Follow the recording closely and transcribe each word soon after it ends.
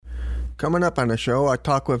Coming up on the show, I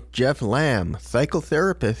talk with Geoff Lamb,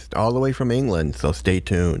 psychotherapist all the way from England, so stay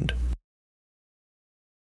tuned.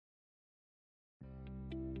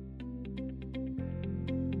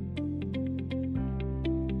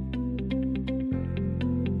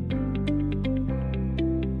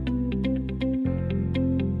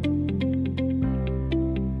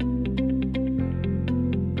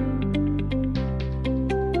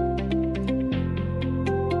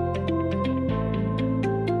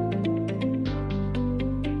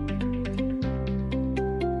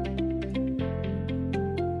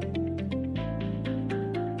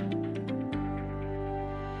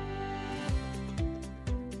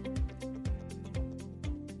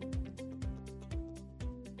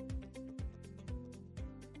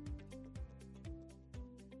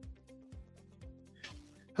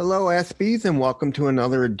 Hello, Aspies, and welcome to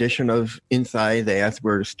another edition of Inside the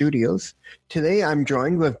Asperger Studios. Today, I'm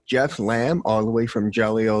joined with Geoff Lamb, all the way from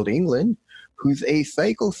jolly old England, who's a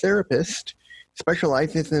psychotherapist,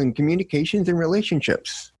 specializes in communications and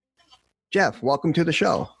relationships. Geoff, welcome to the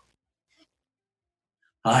show.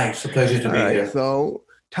 Hi, it's a pleasure to be here. So,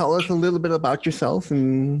 tell us a little bit about yourself,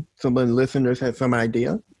 and some of the listeners have some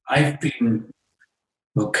idea. I've been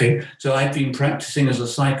practicing as a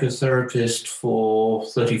psychotherapist for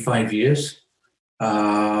 35 years.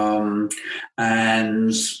 And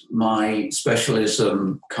my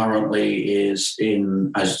specialism currently is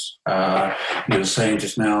in, as you were saying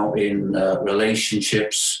just now, in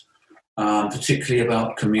relationships, particularly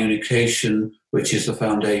about communication, which is the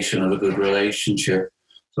foundation of a good relationship.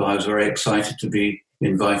 So I was very excited to be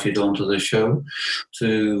invited onto the show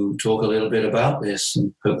to talk a little bit about this,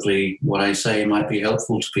 and hopefully what I say might be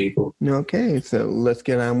helpful to people. Okay, so let's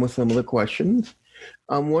get on with some of the questions.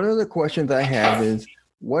 One of the questions I have is,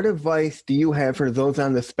 what advice do you have for those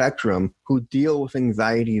on the spectrum who deal with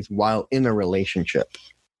anxieties while in a relationship?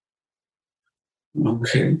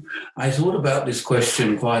 Okay, I thought about this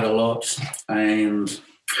question quite a lot, and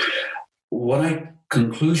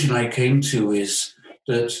conclusion I came to is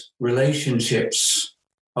that relationships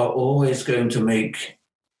are always going to make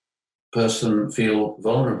a person feel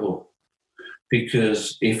vulnerable,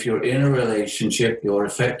 because if you're in a relationship, you're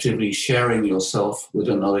effectively sharing yourself with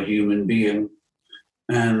another human being,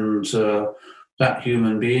 and that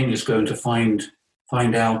human being is going to find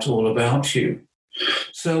out all about you.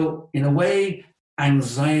 So in a way,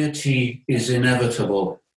 anxiety is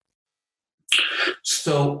inevitable.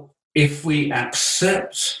 So if we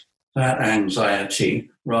accept that anxiety,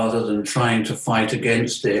 rather than trying to fight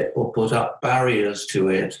against it or put up barriers to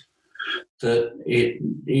it, then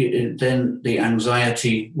the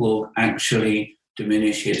anxiety will actually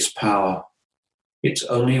diminish its power. It's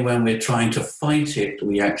only when we're trying to fight it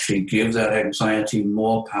we actually give that anxiety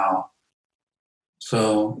more power.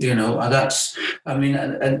 So,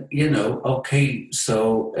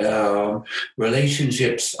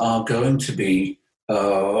 relationships are going to be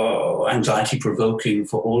anxiety-provoking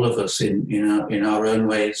for all of us in our own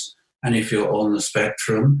ways. And if you're on the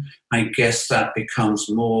spectrum, I guess that becomes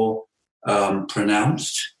more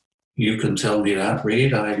pronounced. You can tell me that,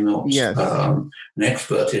 Reed. I'm not an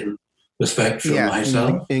expert in the spectrum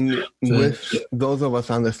myself. With those of us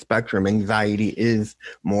on the spectrum, anxiety is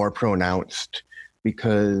more pronounced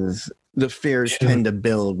because the fears tend to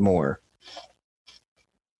build more.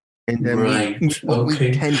 And then we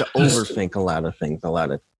tend to overthink a lot of things.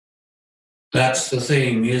 That's the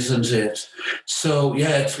thing, isn't it? So,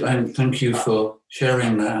 and thank you for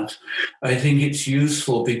sharing that. I think it's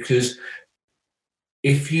useful because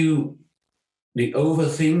the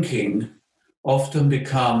overthinking often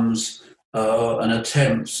becomes an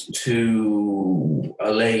attempt to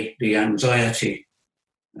allay the anxiety.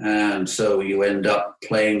 And so you end up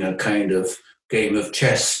playing a kind of game of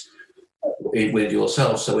chess with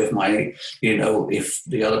yourself. So if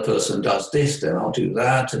the other person does this, then I'll do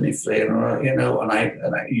that. And if they,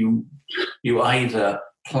 you either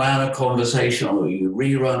plan a conversation or you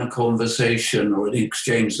rerun a conversation or the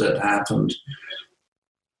exchange that happened.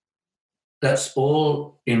 That's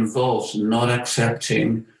all involves not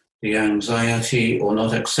accepting the anxiety or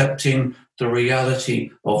not accepting the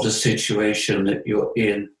reality of the situation that you're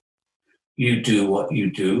in. You do what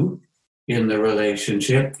you do in the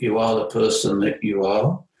relationship. You are the person that you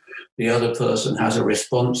are. The other person has a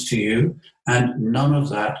response to you, and none of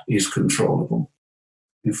that is controllable.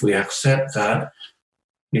 If we accept that,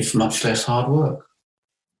 it's much less hard work.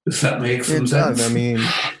 Does that make some sense? Does. I mean,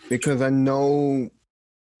 because I know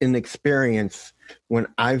in experience, when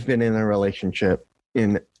I've been in a relationship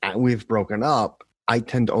and we've broken up, I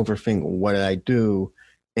tend to overthink, what did I do?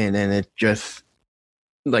 And then it just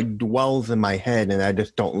dwells in my head and I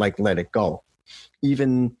just don't let it go.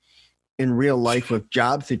 Even in real life with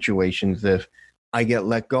job situations, if I get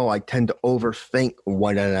let go, I tend to overthink,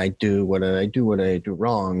 what did I do? What did I do? What did I do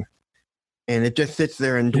wrong? And it just sits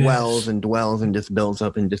there and dwells and dwells and just builds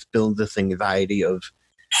up and just builds this anxiety of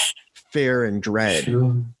fear and dread.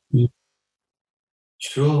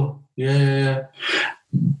 Sure. Yeah.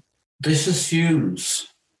 This assumes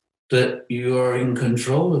that you are in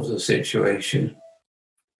control of the situation,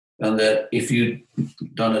 and that if you'd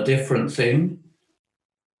done a different thing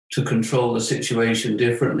to control the situation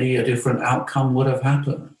differently, a different outcome would have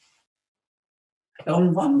happened.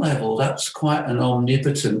 On one level, that's quite an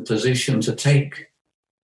omnipotent position to take.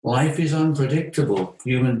 Life is unpredictable.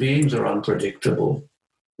 Human beings are unpredictable.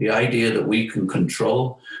 The idea that we can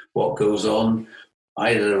control what goes on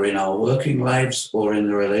either in our working lives or in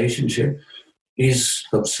the relationship is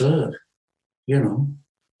absurd.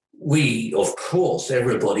 We, of course,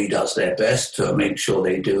 everybody does their best to make sure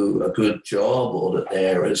they do a good job, or that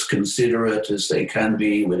they're as considerate as they can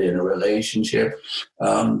be within a relationship.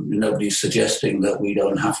 Nobody's suggesting that we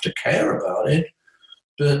don't have to care about it,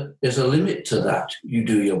 but there's a limit to that. You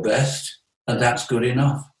do your best, and that's good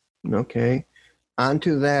enough. Okay. On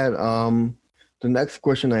to that, the next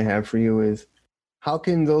question I have for you is, how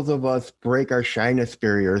can those of us break our shyness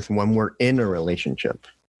barriers when we're in a relationship?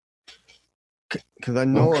 Because I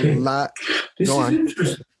know a lot. This is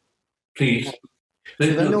interesting. Please.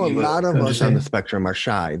 Because I know a lot of us on the spectrum are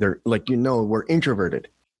shy. They're we're introverted.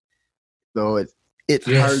 So it's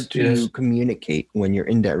hard to communicate when you're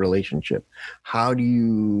in that relationship. How do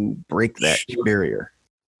you break that barrier?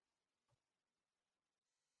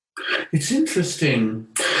 It's interesting.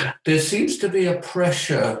 There seems to be a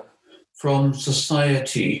pressure from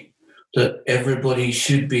society that everybody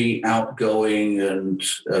should be outgoing and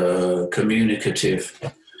communicative.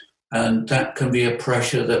 And that can be a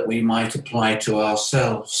pressure that we might apply to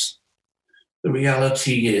ourselves. The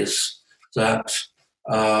reality is that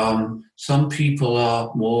some people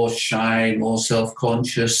are more shy, more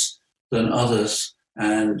self-conscious than others.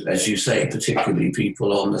 And as you say, particularly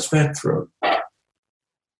people on the spectrum.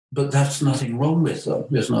 But that's nothing wrong with them.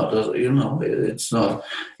 It's not,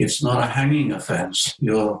 it's not a hanging offense.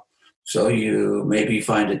 So you maybe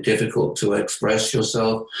find it difficult to express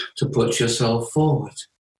yourself, to put yourself forward.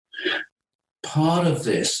 Part of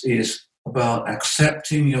this is about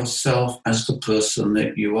accepting yourself as the person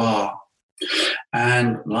that you are.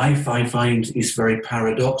 And life, I find, is very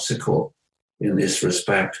paradoxical in this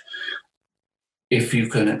respect. If you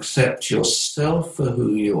can accept yourself for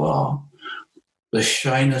who you are, the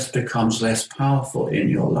shyness becomes less powerful in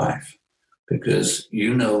your life, because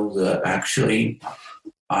you know that actually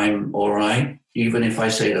I'm all right, even if I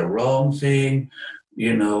say the wrong thing,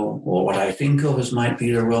 or what I think of as might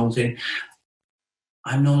be the wrong thing.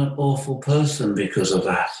 I'm not an awful person because of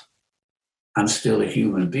that. I'm still a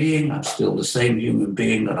human being. I'm still the same human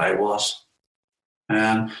being that I was.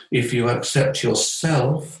 And if you accept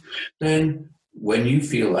yourself, then when you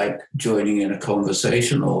feel like joining in a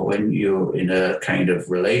conversation, or when you're in a kind of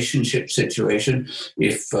relationship situation,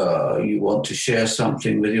 if you want to share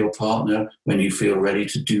something with your partner, when you feel ready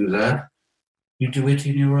to do that, you do it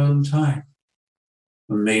in your own time.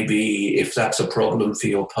 And maybe if that's a problem for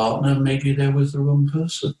your partner, maybe they're with the wrong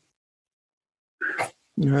person.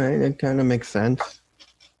 All right, that kind of makes sense.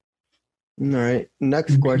 All right,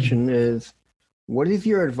 next question is, what is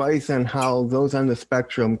your advice on how those on the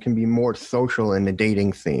spectrum can be more social in the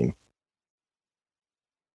dating scene?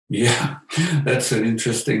 Yeah, that's an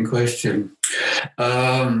interesting question.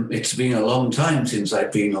 It's been a long time since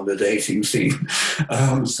I've been on the dating scene,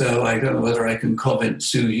 so I don't know whether I can comment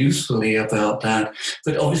too usefully about that.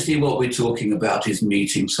 But obviously what we're talking about is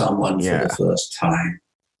meeting someone for the first time.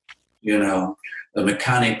 The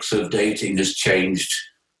mechanics of dating has changed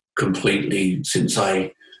completely since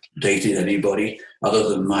I dated anybody other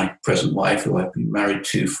than my present wife, who I've been married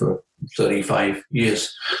to for 35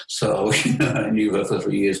 years. So I knew her for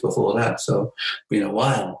 3 years before that, so it's been a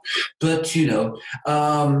while. But,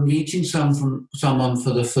 meeting someone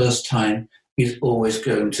for the first time is always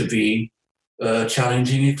going to be a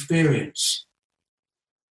challenging experience,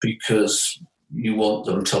 because you want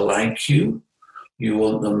them to like you, you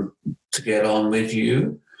want them to get on with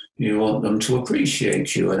you, you want them to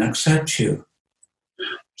appreciate you and accept you.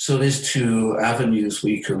 So there's two avenues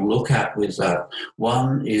we can look at with that.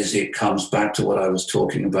 One is, it comes back to what I was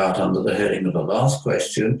talking about under the heading of the last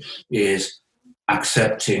question, is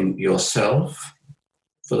accepting yourself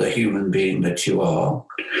for the human being that you are.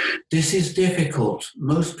 This is difficult.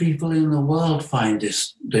 Most people in the world find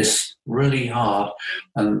this really hard,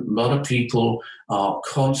 and a lot of people are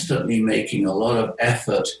constantly making a lot of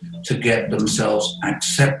effort to get themselves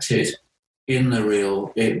accepted in the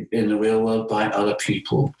real world by other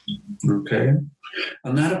people. Okay,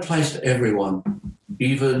 and that applies to everyone,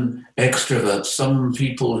 even extroverts. Some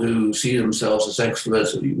people who see themselves as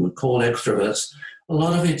extroverts, that you would call extroverts, a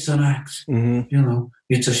lot of it's an act. Mm-hmm. You know,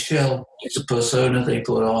 it's a shell, it's a persona they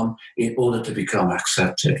put on in order to become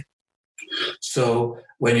accepted. So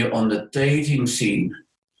when you're on the dating scene,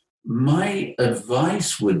 my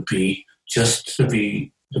advice would be just to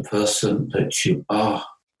be the person that you are.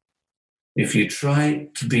 If you try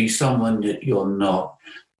to be someone that you're not,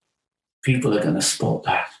 people are going to spot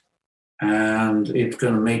that. And it's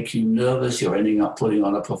going to make you nervous. You're ending up putting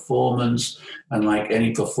on a performance. And like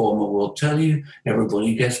any performer will tell you,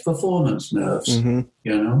 everybody gets performance nerves, Mm-hmm.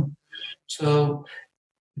 you know? So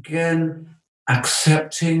again,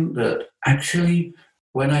 accepting that actually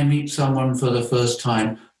when I meet someone for the first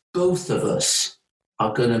time, both of us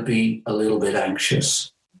are going to be a little bit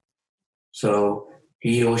anxious. So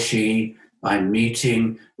he or she I'm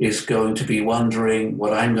meeting is going to be wondering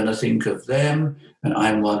what I'm going to think of them, and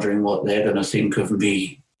I'm wondering what they're going to think of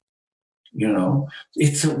me. You know,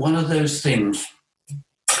 it's one of those things.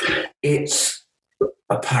 It's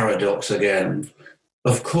a paradox again.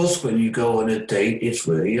 Of course, when you go on a date, it's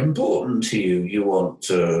really important to you. You want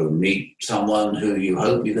to meet someone who you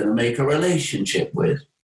hope you're going to make a relationship with.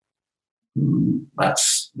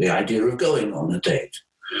 That's the idea of going on a date.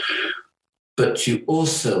 But you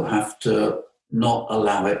also have to not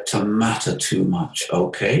allow it to matter too much,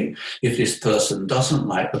 okay? If this person doesn't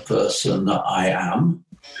like the person that I am,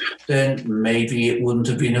 then maybe it wouldn't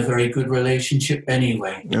have been a very good relationship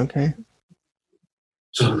anyway. Okay.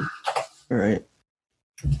 So, all right.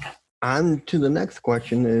 On to the next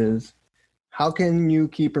question is, how can you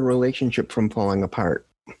keep a relationship from falling apart?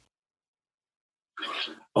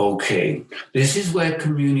 Okay, this is where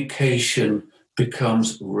communication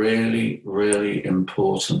becomes really, really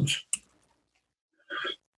important.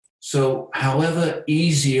 So, however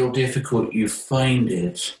easy or difficult you find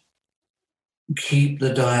it, keep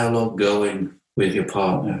the dialogue going with your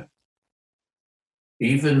partner.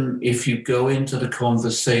 Even if you go into the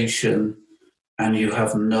conversation and you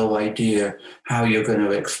have no idea how you're going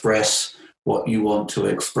to express what you want to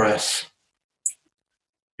express.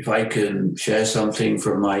 If I can share something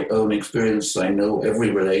from my own experience, I know every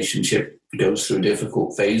relationship goes through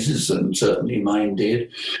difficult phases, and certainly mine did.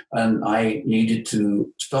 And I needed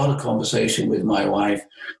to start a conversation with my wife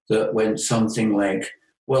that went something like,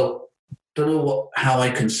 well, don't know how I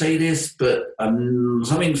can say this, but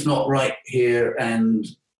something's not right here, and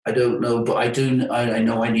I don't know, but I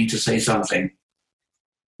know I need to say something,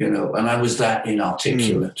 you know, and I was that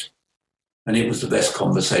inarticulate. And it was the best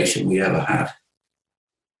conversation we ever had,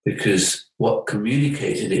 because what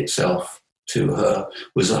communicated itself to her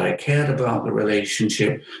was that I cared about the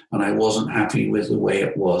relationship and I wasn't happy with the way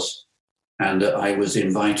it was, and that I was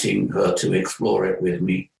inviting her to explore it with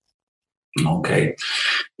me. Okay.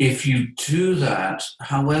 If you do that,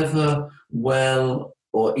 however well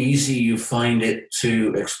or easy you find it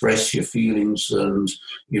to express your feelings and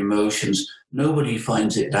emotions, nobody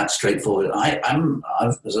finds it that straightforward.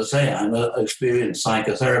 As I say, I'm an experienced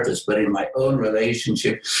psychotherapist, but in my own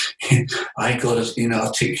relationship, I got as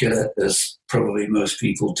inarticulate as probably most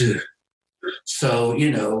people do. So,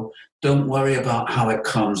 you know, don't worry about how it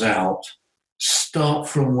comes out. Start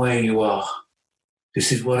from where you are.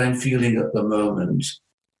 This is what I'm feeling at the moment.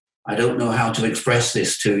 I don't know how to express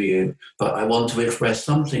this to you, but I want to express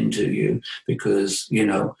something to you because, you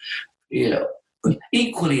know, but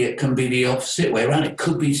equally it can be the opposite way around. It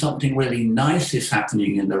could be something really nice is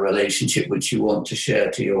happening in the relationship which you want to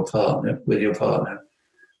share to your partner, with your partner.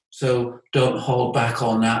 So don't hold back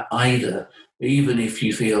on that either. Even if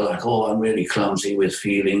you feel like, oh, I'm really clumsy with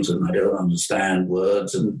feelings and I don't understand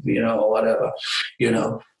words and, you know, whatever, you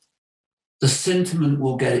know, the sentiment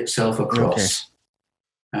will get itself across. Okay.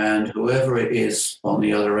 And whoever it is on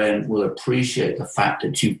the other end will appreciate the fact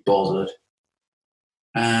that you've bothered.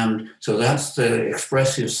 And so that's the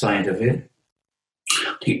expressive side of it.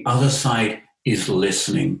 The other side is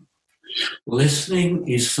listening. Listening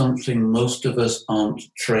is something most of us aren't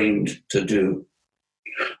trained to do.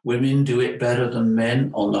 Women do it better than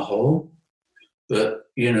men on the whole, but,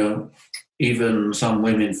 you know, even some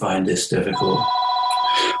women find this difficult.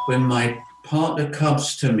 When my partner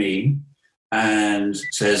comes to me and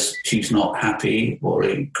says she's not happy, or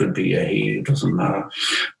it could be a he, it doesn't matter,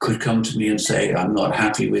 could come to me and say, I'm not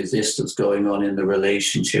happy with this that's going on in the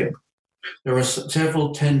relationship. There are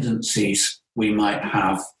several tendencies we might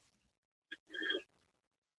have.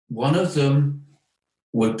 One of them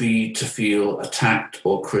would be to feel attacked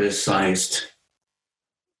or criticized.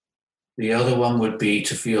 The other one would be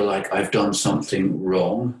to feel like I've done something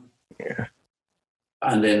wrong. Yeah.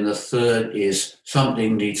 And then the third is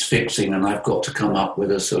something needs fixing and I've got to come up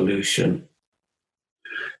with a solution.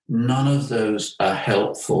 None of those are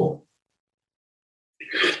helpful.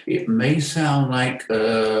 It may sound like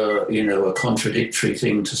a contradictory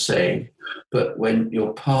thing to say, but when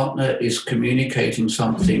your partner is communicating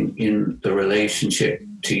something in the relationship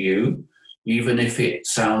to you, even if it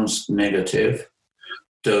sounds negative,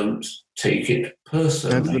 don't take it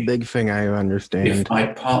personally. That's the big thing I understand. If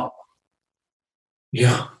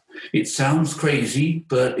it sounds crazy,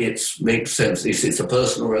 but it makes sense. It's a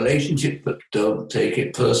personal relationship, but don't take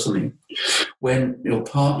it personally. When your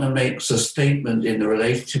partner makes a statement in the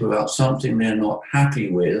relationship about something they're not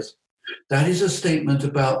happy with, that is a statement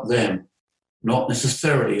about them, not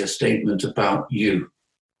necessarily a statement about you.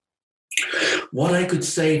 What I could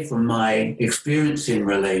say from my experience in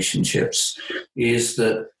relationships is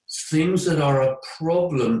that things that are a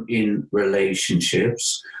problem in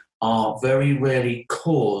relationships are very rarely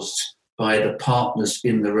caused by the partners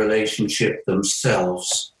in the relationship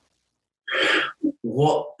themselves.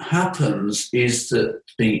 What happens is that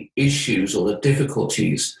the issues or the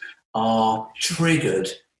difficulties are triggered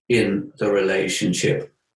in the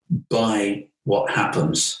relationship by what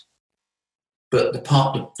happens. But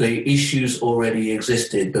the issues already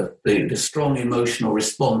existed. The strong emotional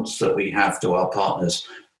response that we have to our partners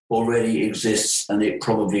already exists, and it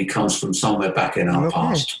probably comes from somewhere back in our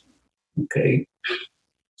past. Okay.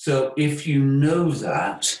 So if you know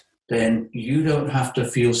that, then you don't have to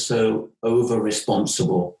feel so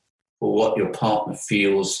over-responsible for what your partner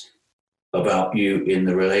feels about you in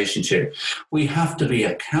the relationship. We have to be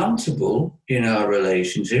accountable in our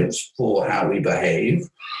relationships for how we behave.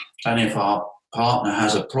 And if our partner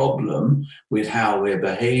has a problem with how we're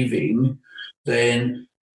behaving, then,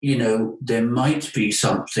 there might be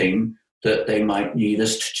something that they might need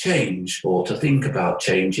us to change or to think about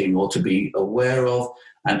changing or to be aware of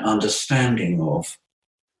and understanding of.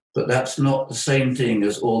 But that's not the same thing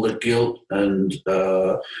as all the guilt and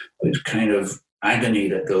kind of agony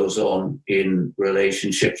that goes on in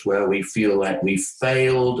relationships where we feel like we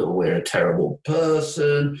failed or we're a terrible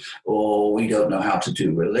person or we don't know how to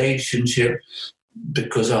do relationship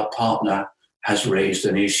because our partner has raised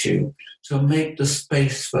an issue. So make the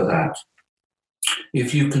space for that.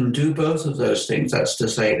 If you can do both of those things, that's to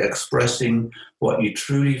say expressing what you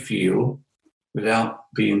truly feel without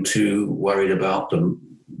being too worried about the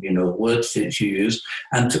words that you use,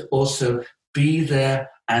 and to also be there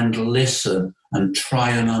and listen and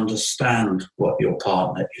try and understand what your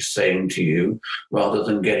partner is saying to you rather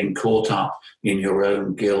than getting caught up in your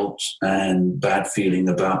own guilt and bad feeling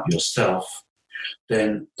about yourself,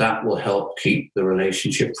 then that will help keep the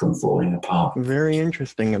relationship from falling apart. Very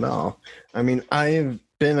interesting at all. I mean, I've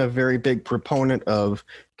been a very big proponent of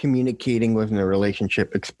communicating within a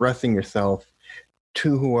relationship, expressing yourself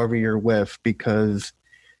to whoever you're with, because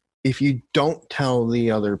if you don't tell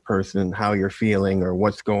the other person how you're feeling or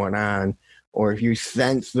what's going on, or if you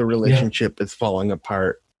sense the relationship is falling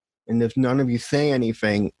apart, and if none of you say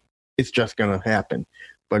anything, it's just going to happen.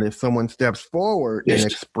 But if someone steps forward and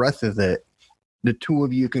expresses it, the two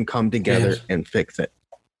of you can come together and fix it.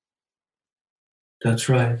 That's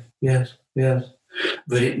right. Yes.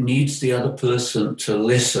 But it needs the other person to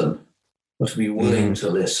listen, or to be willing to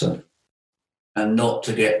listen, and not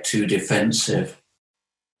to get too defensive.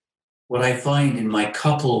 What I find in my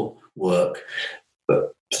couple work,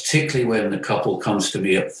 but particularly when the couple comes to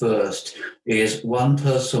me at first, is one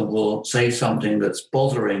person will say something that's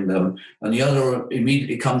bothering them and the other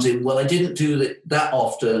immediately comes in, well, I didn't do that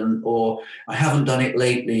often, or I haven't done it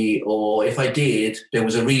lately, or if I did, there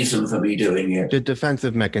was a reason for me doing it. The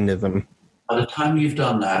defensive mechanism. By the time you've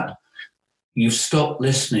done that, you've stopped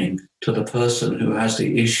listening to the person who has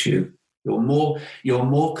the issue. You're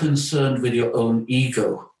more concerned with your own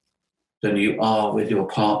ego than you are with your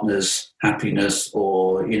partner's happiness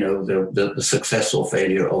or, the success or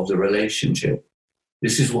failure of the relationship.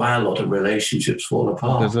 This is why a lot of relationships fall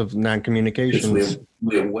apart. Because of non-communication. Because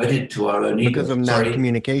we're wedded to our own ego. Because of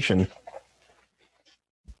non-communication.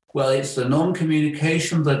 Well, it's the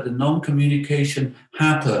non-communication, but the non-communication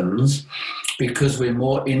happens because we're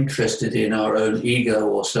more interested in our own ego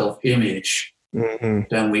or self-image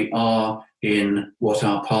than we are in what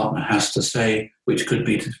our partner has to say, which could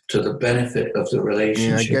be to the benefit of the relationship.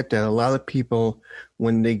 Yeah, I get that. A lot of people,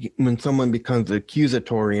 when someone becomes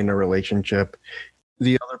accusatory in a relationship,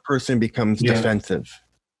 the other person becomes defensive.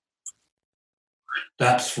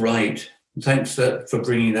 That's right. Thanks for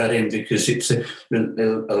bringing that in, because it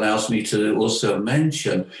allows me to also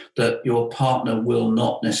mention that your partner will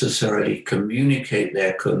not necessarily communicate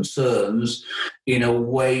their concerns in a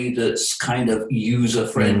way that's kind of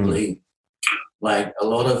user-friendly. Like a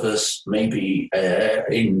lot of us, maybe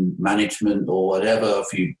in management or whatever,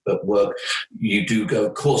 if you at work, you do go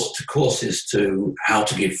courses to how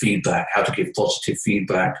to give feedback, how to give positive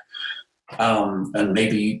feedback, and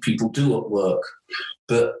maybe people do at work.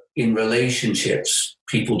 But in relationships,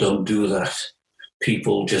 people don't do that.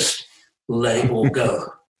 People just let it all go,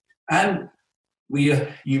 and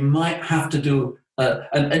you might have to do,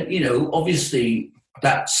 and obviously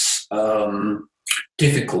that's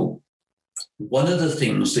difficult. One of the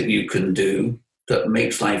things that you can do that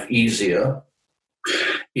makes life easier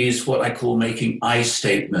is what I call making I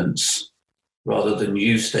statements rather than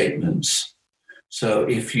you statements. So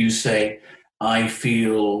if you say, I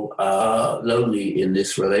feel lonely in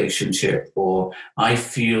this relationship, or I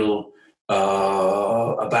feel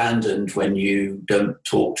abandoned when you don't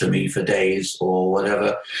talk to me for days or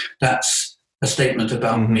whatever, that's a statement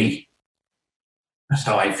about me. That's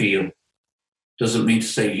how I feel. Doesn't mean to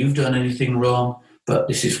say you've done anything wrong, but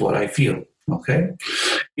this is what I feel, okay?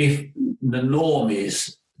 If the norm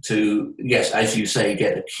is to, yes, as you say,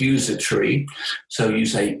 get accusatory, so you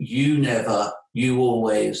say, you never, you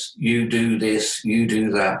always, you do this, you do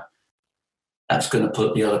that, that's going to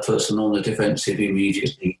put the other person on the defensive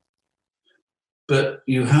immediately. But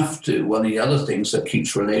you have to, one of the other things that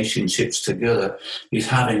keeps relationships together is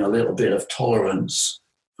having a little bit of tolerance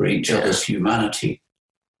for each other's humanity.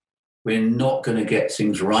 We're not going to get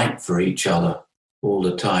things right for each other all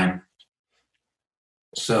the time.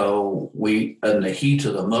 So in the heat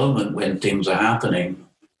of the moment when things are happening,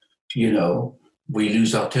 we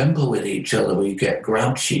lose our temper with each other. We get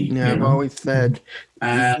grouchy. Yeah, I've always said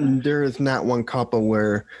there is not one couple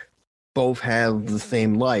where both have the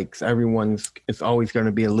same likes. It's always going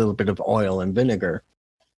to be a little bit of oil and vinegar.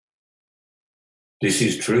 This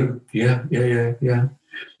is true. Yeah.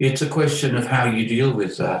 It's a question of how you deal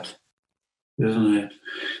with that, isn't it?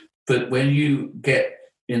 But when you get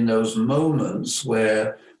in those moments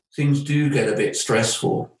where things do get a bit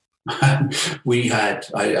stressful, I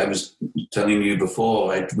was telling you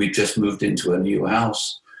before, we just moved into a new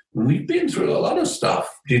house, and we've been through a lot of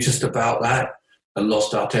stuff. You're just about that, and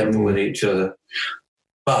lost our temper with each other.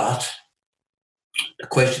 But the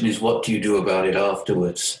question is, what do you do about it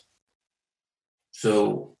afterwards?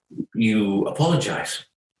 So you apologize.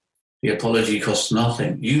 The apology costs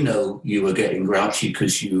nothing. You were getting grouchy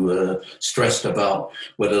because you were stressed about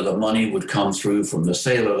whether the money would come through from the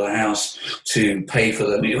sale of the house to pay for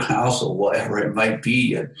the new house or whatever it might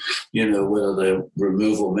be. And, whether the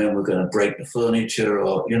removal men were going to break the furniture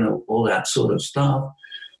or, all that sort of stuff.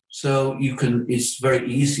 So it's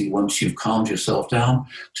very easy once you've calmed yourself down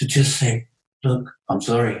to just say, look, I'm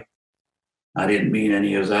sorry. I didn't mean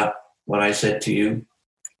any of that, what I said to you.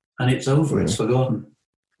 And it's over, it's forgotten.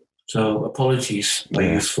 So apologies are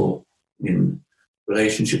useful in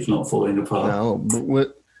relationships not falling apart. No, but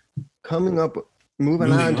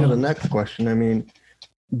moving on to the next question, I mean,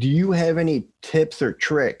 do you have any tips or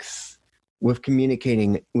tricks with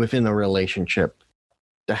communicating within a relationship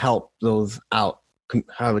to help those out?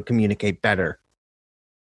 How to communicate better?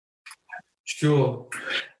 Sure.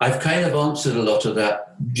 I've kind of answered a lot of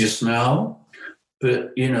that just now,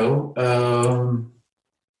 but,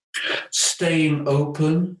 staying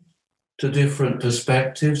open to different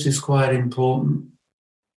perspectives is quite important.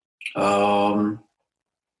 Not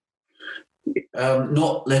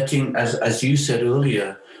letting, as you said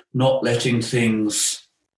earlier, not letting things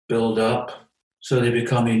build up so they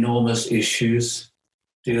become enormous issues.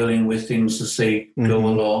 Dealing with things as they go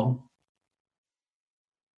along.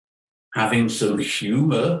 Having some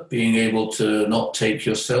humor, being able to not take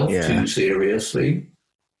yourself too seriously.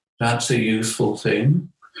 That's a useful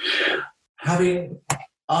thing. Having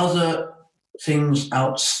other things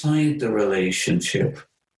outside the relationship,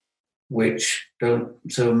 which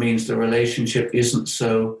means the relationship isn't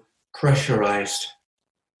so pressurized,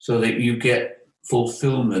 so that you get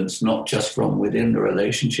fulfillments not just from within the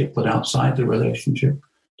relationship, but outside the relationship.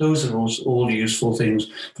 Those are all useful things.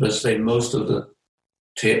 But as I say, most of the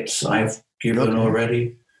tips I've given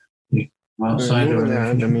already outside the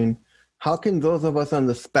relationship. I mean, how can those of us on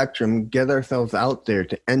the spectrum get ourselves out there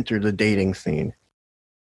to enter the dating scene?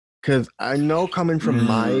 Because I know, coming from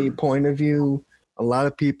my point of view, a lot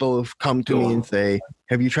of people have come to me and say,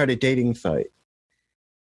 have you tried a dating site?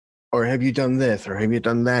 Or have you done this? Or have you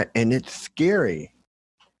done that? And it's scary.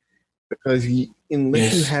 Because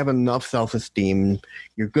unless you have enough self-esteem,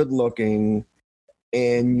 you're good looking,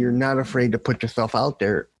 and you're not afraid to put yourself out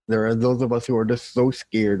there. There are those of us who are just so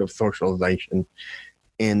scared of socialization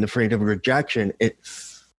and afraid of rejection.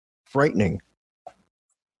 It's frightening.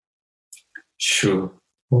 Sure.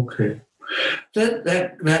 Okay.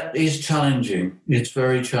 That is challenging. It's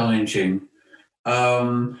very challenging.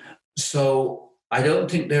 So I don't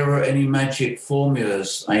think there are any magic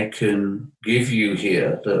formulas I can give you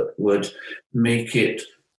here that would make it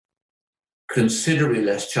considerably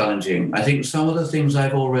less challenging. I think some of the things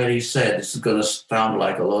I've already said, this is going to sound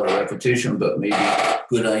like a lot of repetition, but maybe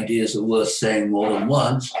good ideas are worth saying more than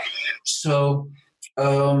once. So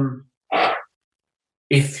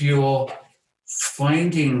if you're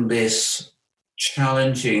finding this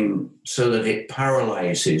challenging so that it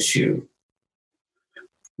paralyzes you,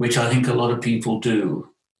 which I think a lot of people do,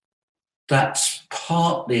 that's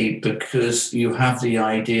partly because you have the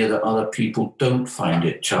idea that other people don't find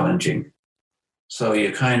it challenging. So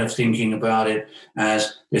you're kind of thinking about it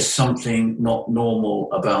as there's something not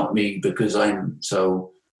normal about me because I'm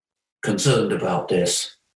so concerned about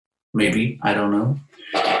this. Maybe, I don't know.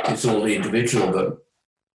 It's all the individual, but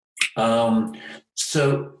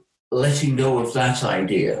so letting go of that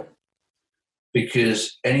idea,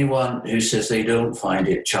 because anyone who says they don't find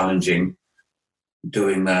it challenging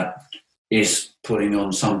doing that is putting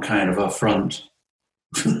on some kind of a front,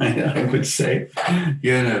 I would say,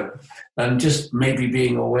 and just maybe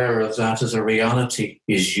being aware of that as a reality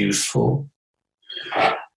is useful.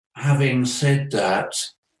 Having said that,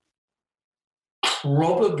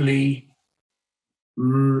 probably,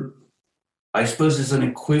 I suppose there's an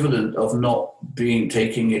equivalent of not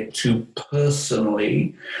taking it too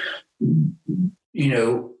personally.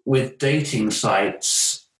 With dating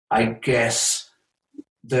sites, I guess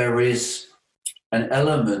there is an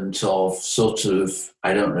element of sort of,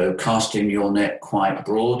 I don't know, casting your net quite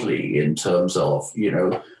broadly in terms of,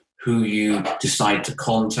 who you decide to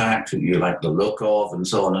contact, who you like the look of, and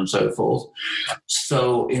so on and so forth.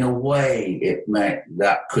 So in a way,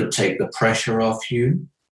 that could take the pressure off you,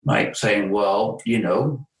 like saying, well,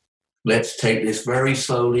 let's take this very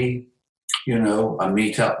slowly, I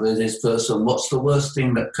meet up with this person. What's the worst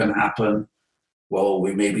thing that can happen? Well,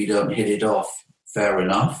 we maybe don't hit it off. Fair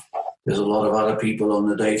enough. There's a lot of other people on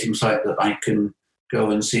the dating site that I can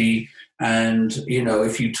go and see. And,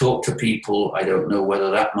 if you talk to people, I don't know whether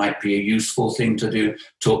that might be a useful thing to do,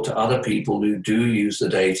 talk to other people who do use the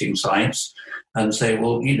dating sites and say,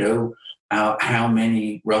 well, how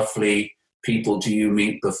many roughly people do you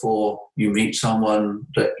meet before you meet someone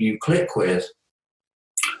that you click with?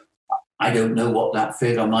 I don't know what that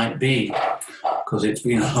figure might be because it's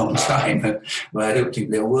been a long time. But I don't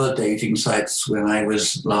think there were dating sites when I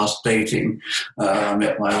was last dating. I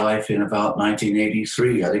met my wife in about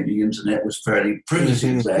 1983. I think the internet was fairly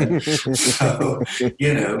primitive then. So,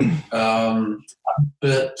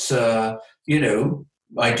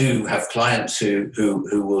 I do have clients who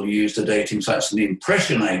will use the dating sites, and the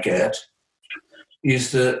impression I get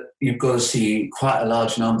is that you've got to see quite a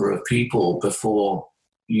large number of people before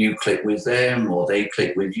you click with them or they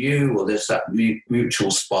click with you, or there's that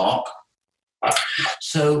mutual spark.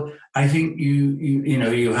 So I think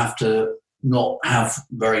you have to not have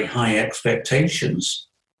very high expectations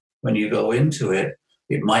when you go into it.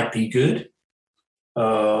 It might be good,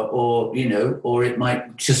 or it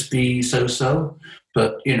might just be so-so.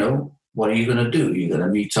 But what are you going to do? You're going to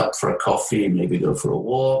meet up for a coffee, maybe go for a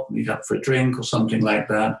walk, meet up for a drink or something like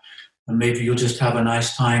that, and maybe you'll just have a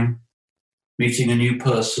nice time meeting a new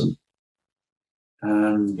person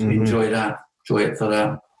and enjoy it for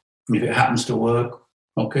that. If it happens to work,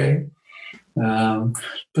 okay.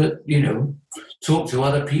 But, talk to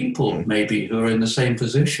other people maybe who are in the same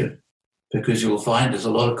position, because you'll find there's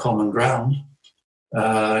a lot of common ground,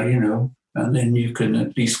 and then you can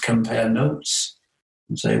at least compare notes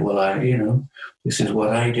and say, well, this is what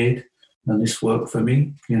I did and this worked for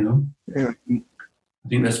me, Yeah. I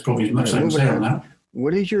think that's probably as much as I can say on that.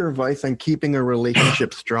 What is your advice on keeping a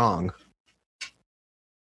relationship strong?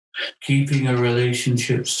 Keeping a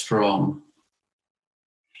relationship strong.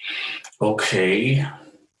 Okay.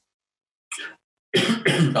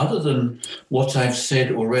 Other than what I've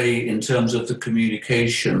said already in terms of the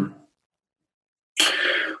communication,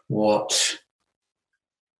 what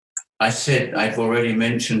I said, I've already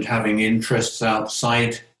mentioned having interests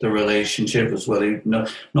outside the relationship as well,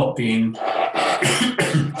 not being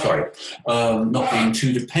not being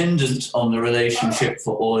too dependent on the relationship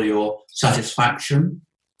for all your satisfaction.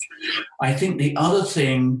 I think the other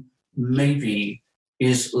thing maybe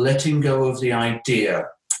is letting go of the idea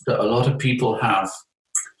that a lot of people have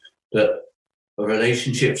that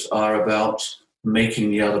relationships are about making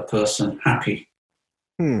the other person happy.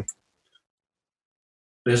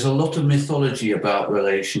 There's a lot of mythology about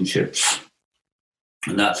relationships,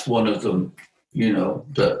 and that's one of them,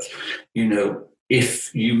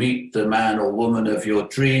 if you meet the man or woman of your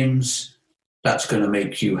dreams, that's going to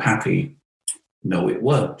make you happy. No, it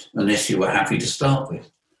won't, unless you were happy to start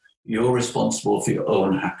with. You're responsible for your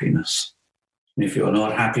own happiness. And if you're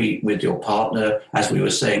not happy with your partner, as we were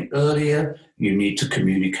saying earlier, you need to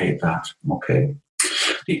communicate that, okay?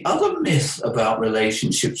 The other myth about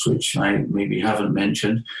relationships, which I maybe haven't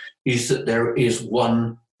mentioned, is that there is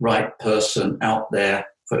one right person out there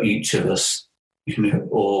for each of us,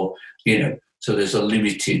 so there's a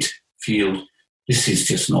limited field. This is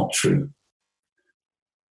just not true.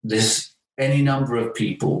 There's any number of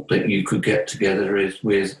people that you could get together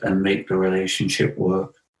with and make the relationship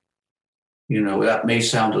work. That may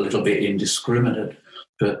sound a little bit indiscriminate,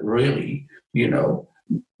 but really,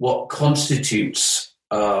 what constitutes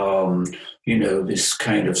this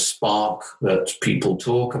kind of spark that people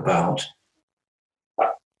talk about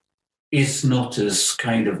is not as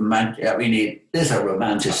kind of there's a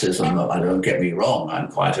romanticism. Don't get me wrong, I'm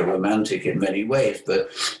quite a romantic in many ways, but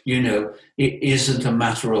it isn't a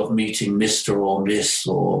matter of meeting Mr. or Miss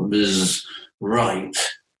or Ms. Right.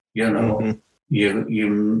 You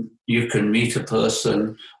can meet a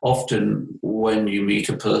person. Often when you meet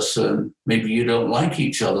a person, maybe you don't like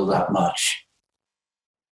each other that much,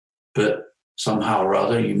 but somehow or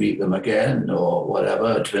other you meet them again or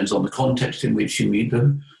whatever. It depends on the context in which you meet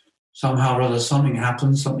them. Somehow or other something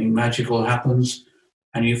happens, something magical happens,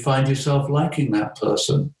 and you find yourself liking that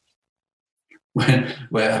person.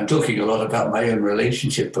 Where I'm talking a lot about my own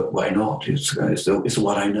relationship, but why not? It's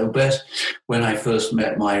what I know best. When I first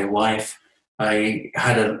met my wife, I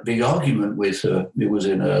had a big argument with her. It was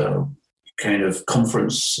in a kind of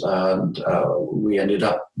conference, and we ended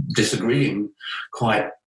up disagreeing quite,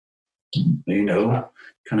 kind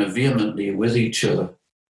of vehemently with each other.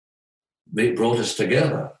 It brought us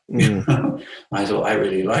together. I thought, I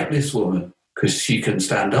really like this woman because she can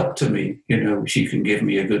stand up to me. She can give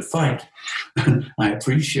me a good fight. I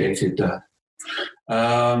appreciated that.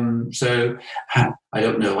 So I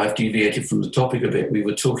don't know. I've deviated from the topic a bit. We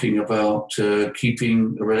were talking about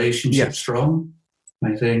keeping a relationship strong,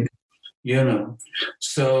 I think.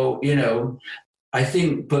 So I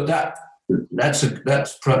think, but that's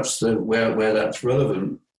perhaps where that's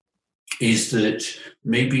relevant, is that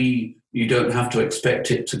maybe you don't have to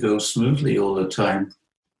expect it to go smoothly all the time.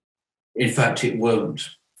 In fact, it won't.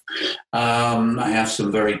 I have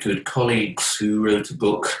some very good colleagues who wrote a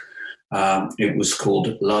book. It was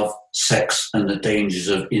called Love, Sex and the Dangers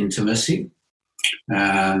of Intimacy.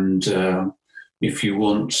 And if you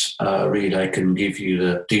want read, I can give you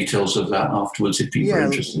the details of that afterwards if people are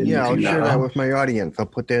interested in looking I'll share that up with my audience. I'll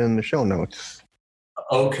put that in the show notes.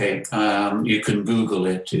 Okay, you can Google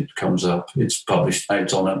it. It comes up. It's published.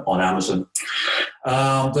 It's on Amazon.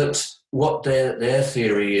 But what their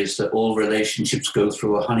theory is that all relationships go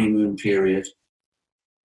through a honeymoon period,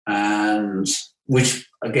 and which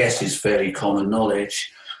I guess is fairly common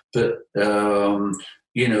knowledge. But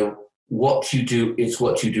what you do is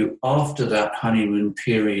what you do after that honeymoon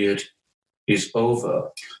period is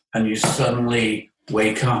over, and you suddenly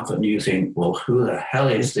wake up and you think, well, who the hell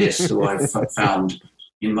is this who I've found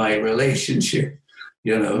in my relationship?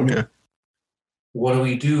 What do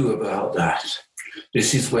we do about that?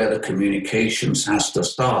 This is where the communications has to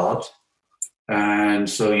start. And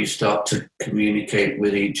so you start to communicate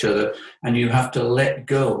with each other, and you have to let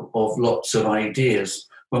go of lots of ideas.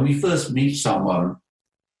 When we first meet someone,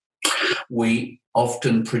 we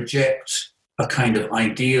often project a kind of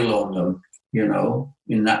ideal on them,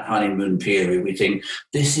 in that honeymoon period. We think,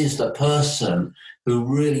 this is the person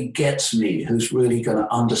who really gets me, who's really going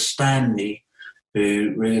to understand me,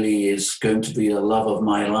 who really is going to be the love of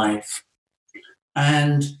my life.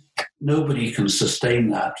 And nobody can sustain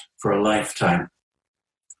that for a lifetime.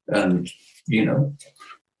 And,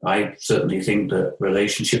 I certainly think that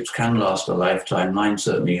relationships can last a lifetime. Mine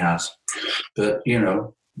certainly has. But,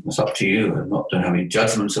 it's up to you. I don't have any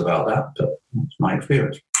judgments about that, but it's my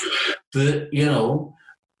experience. But,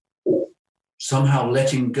 somehow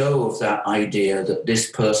letting go of that idea that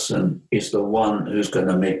this person is the one who's going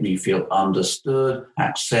to make me feel understood,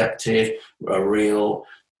 accepted, a real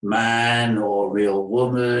man or real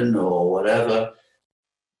woman or whatever,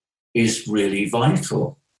 is really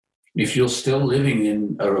vital. If you're still living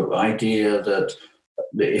in an idea that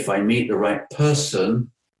if I meet the right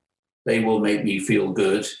person, they will make me feel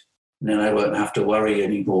good, and then I won't have to worry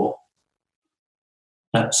anymore,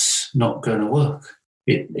 that's not going to work.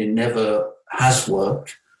 It never has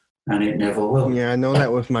worked, and it never will. Yeah, I know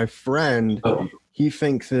that with my friend. He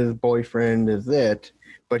thinks his boyfriend is it,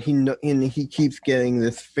 but he keeps getting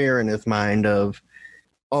this fear in his mind of,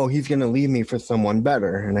 oh, he's going to leave me for someone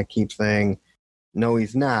better. And I keep saying, no,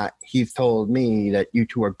 he's not. He's told me that you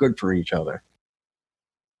two are good for each other.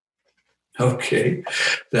 Okay,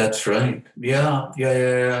 that's right.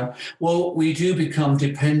 Yeah. Well, we do become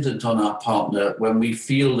dependent on our partner when we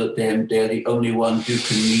feel that they're the only one who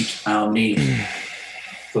can meet our need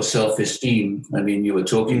for self-esteem. I mean, you were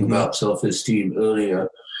talking about self-esteem earlier.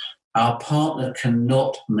 Our partner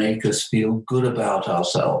cannot make us feel good about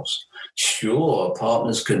ourselves. Sure,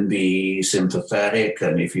 partners can be sympathetic,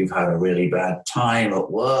 and if you've had a really bad time at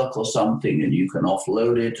work or something and you can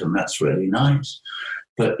offload it, and that's really nice.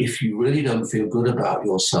 But if you really don't feel good about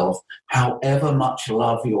yourself, however much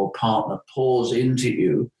love your partner pours into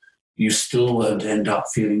you, you still won't end up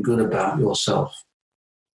feeling good about yourself.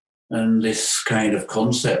 And this kind of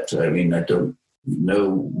concept, I mean, I don't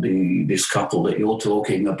know this couple that you're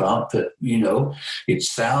talking about, but, it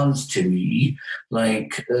sounds to me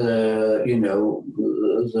like, the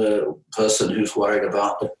person who's worried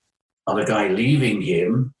about the other guy leaving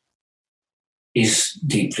him is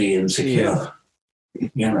deeply insecure.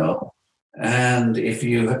 And if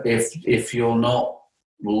you're not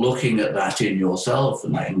looking at that in yourself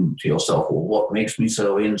and saying to yourself, well, what makes me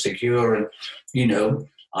so insecure? And,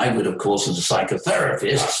 I would, of course, as a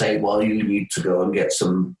psychotherapist, say, well, you need to go and get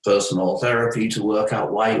some personal therapy to work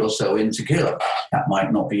out why you're so insecure. That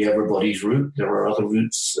might not be everybody's route. There are other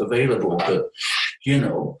routes available,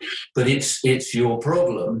 but it's your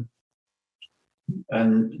problem.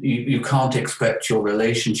 And you can't expect your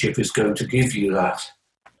relationship is going to give you that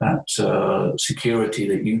security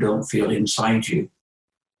that you don't feel inside you.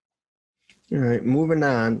 All right, moving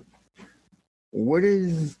on.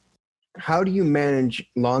 How do you manage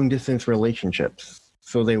long-distance relationships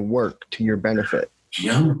so they work to your benefit?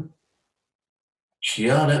 Yeah,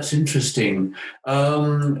 that's interesting.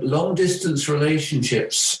 Long-distance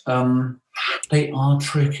relationships, they are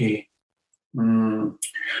tricky.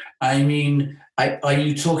 I mean, are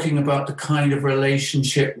you talking about the kind of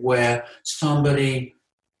relationship where somebody,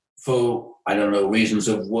 for, I don't know, reasons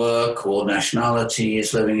of work or nationality,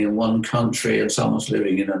 is living in one country and someone's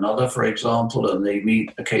living in another, for example, and they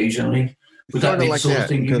meet occasionally? Would that be the sort of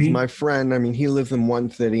thing you mean? Because my friend, I mean, he lives in one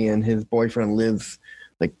city and his boyfriend lives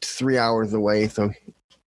like 3 hours away, so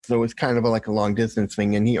it's kind of like a long distance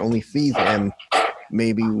thing, and he only sees him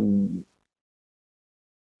maybe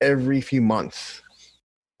every few months.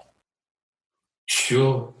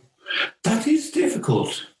 Sure. That is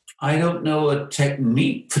difficult. I don't know a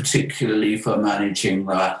technique particularly for managing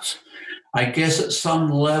that. I guess at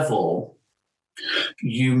some level,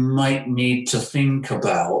 you might need to think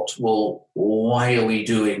about, well, why are we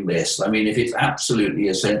doing this? I mean, if it's absolutely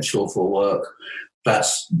essential for work,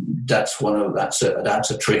 that's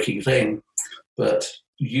a tricky thing. But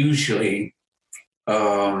usually,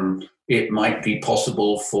 it might be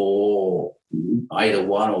possible for either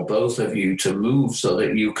one or both of you to move so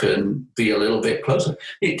that you can be a little bit closer.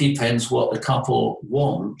 It depends what the couple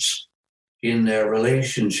wants in their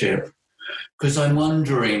relationship. Because I'm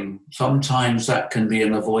wondering, sometimes that can be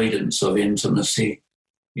an avoidance of intimacy.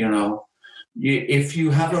 If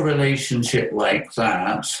you have a relationship like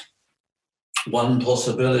that, one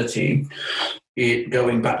possibility,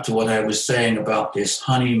 going back to what I was saying about this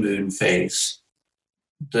honeymoon phase,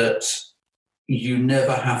 that you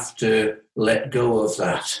never have to let go of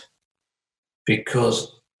that,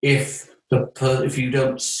 because if you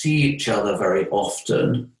don't see each other very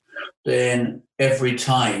often, then every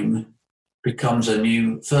time becomes a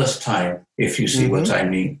new first time, if you see what I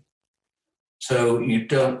mean. So you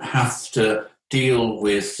don't have to deal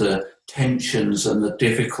with the tensions and the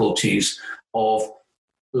difficulties of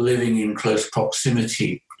living in close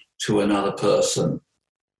proximity to another person.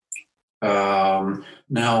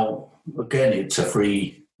 Now, again, it's a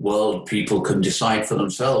free world. People can decide for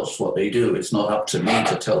themselves what they do. It's not up to me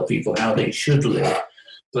to tell people how they should live.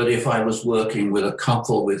 But if I was working with a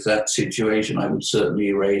couple with that situation, I would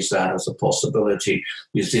certainly raise that as a possibility.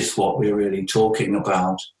 Is this what we're really talking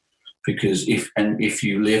about? Because if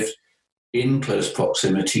you lived in close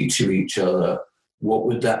proximity to each other, what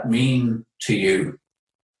would that mean to you?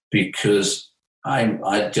 Because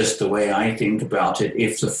I just the way I think about it,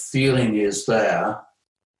 if the feeling is there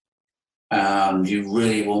and you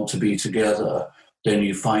really want to be together, then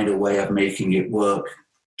you find a way of making it work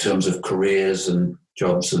in terms of careers and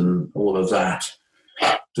jobs and all of that.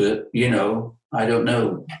 But, I don't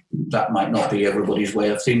know. That might not be everybody's way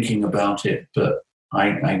of thinking about it, but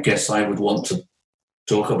I guess I would want to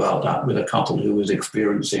talk about that with a couple who was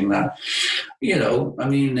experiencing that.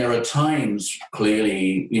 There are times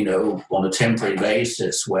clearly, on a temporary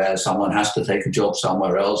basis where someone has to take a job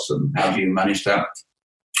somewhere else, and how do you manage that?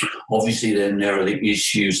 Obviously, then there are the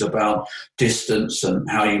issues about distance and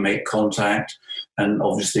how you make contact. and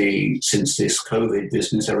obviously since this COVID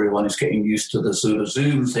business, everyone is getting used to the sort of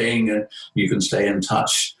Zoom thing, and you can stay in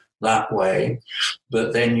touch that way.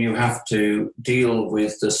 But then you have to deal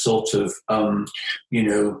with the sort of,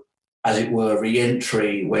 as it were,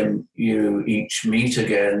 re-entry when you each meet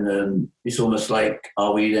again. And it's almost like,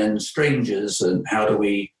 are we then strangers? And how do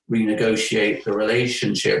we renegotiate the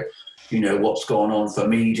relationship? What's gone on for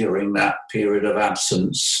me during that period of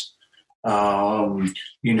absence? And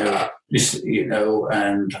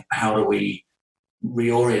how do we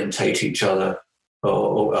reorientate each other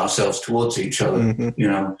or ourselves towards each other,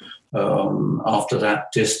 after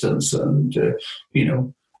that distance. And,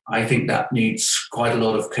 I think that needs quite a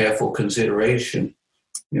lot of careful consideration,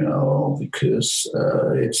 because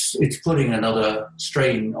it's putting another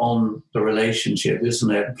strain on the relationship,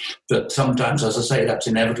 isn't it? But sometimes, as I say, that's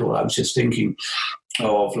inevitable. I was just thinking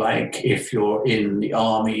of, like, if you're in the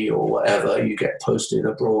army or whatever, you get posted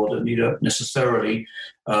abroad and you don't necessarily,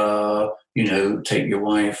 take your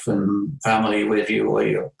wife and family with you or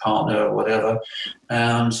your partner or whatever.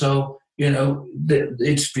 And so,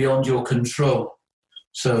 it's beyond your control.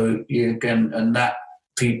 So you can, and that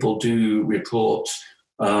people do report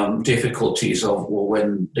difficulties of, well,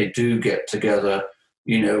 when they do get together,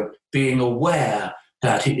 being aware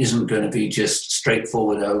that it isn't going to be just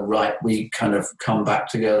straightforward, oh, right, we kind of come back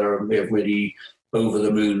together and we're really over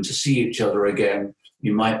the moon to see each other again.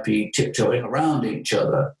 You might be tiptoeing around each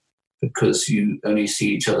other because you only see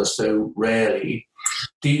each other so rarely.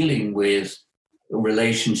 Dealing with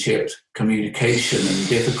relationship, communication and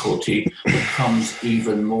difficulty becomes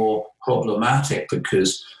even more problematic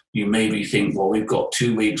because you maybe think, well, we've got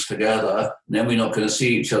 2 weeks together and then we're not going to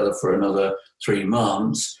see each other for another 3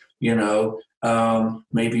 months.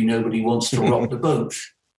 Maybe nobody wants to rock the boat,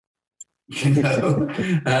 and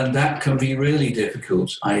that can be really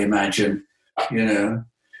difficult, I imagine.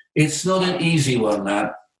 It's not an easy one,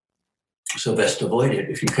 that. So best avoid it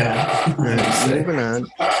if you can. Moving on.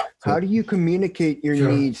 How do you communicate your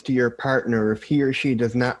needs to your partner if he or she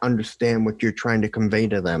does not understand what you're trying to convey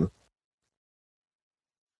to them?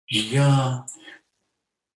 Yeah,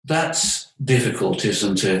 that's difficult,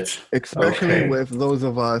 isn't it? Especially with those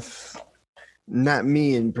of us, not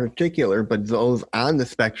me in particular, but those on the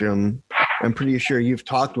spectrum. I'm pretty sure you've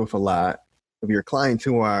talked with a lot of your clients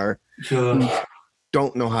who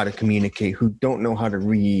don't know how to communicate, who don't know how to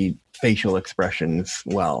read facial expressions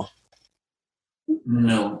well.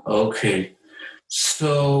 No, okay.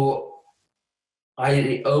 So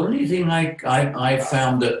the only thing I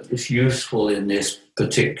found that is useful in this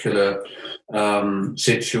particular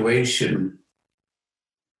situation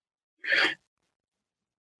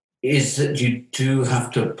is that you do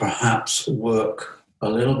have to perhaps work a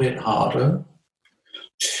little bit harder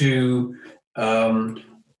to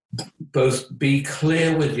both be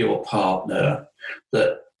clear with your partner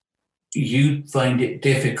that you find it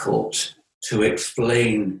difficult to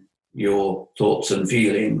explain your thoughts and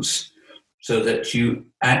feelings, so that you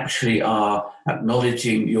actually are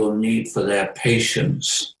acknowledging your need for their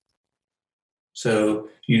patience. So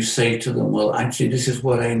you say to them, well, actually, this is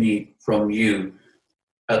what I need from you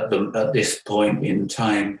at this point in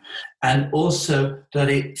time. And also that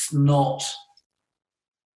it's not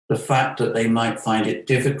the fact that they might find it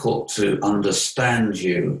difficult to understand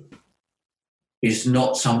you is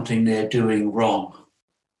not something they're doing wrong.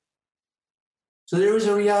 So there is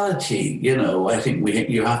a reality, I think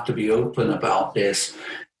you have to be open about this.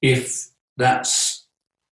 If that's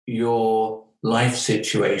your life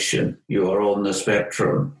situation, you are on the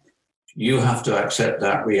spectrum, you have to accept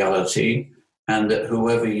that reality, and that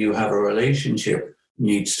whoever you have a relationship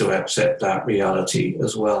needs to accept that reality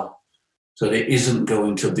as well. So there isn't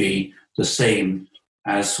going to be the same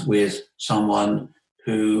as with someone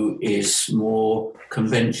who is more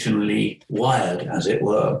conventionally wired, as it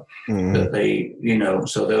were, that they,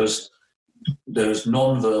 so those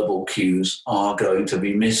non-verbal cues are going to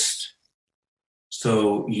be missed.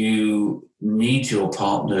 So you need your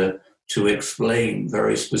partner to explain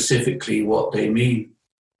very specifically what they mean.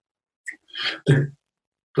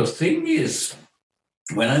 The thing is,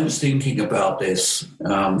 when I was thinking about this,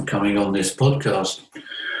 coming on this podcast,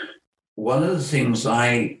 one of the things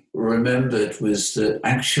I remembered was that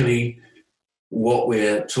actually what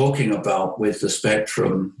we're talking about with the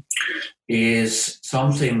spectrum is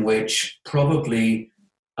something which probably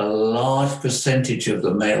a large percentage of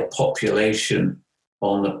the male population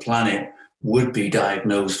on the planet would be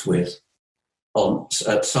diagnosed with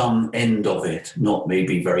at some end of it, not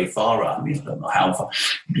maybe very far out. I don't know how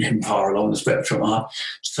far along the spectrum are.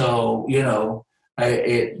 So,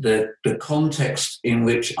 the context in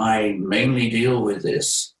which I mainly deal with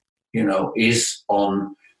this, is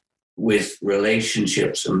on with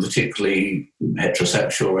relationships, and particularly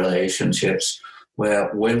heterosexual relationships,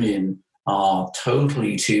 where women are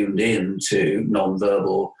totally tuned in to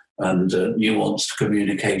nonverbal and nuanced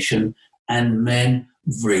communication, and men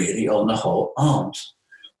really, on the whole, aren't.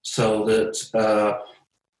 So that,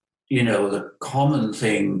 the common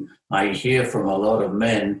thing I hear from a lot of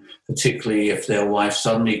men, particularly if their wife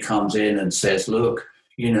suddenly comes in and says, look,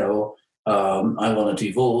 I want a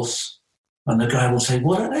divorce. And the guy will say,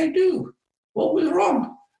 what did I do? What was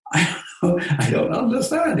wrong? I don't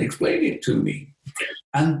understand. Explain it to me.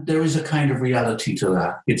 And there is a kind of reality to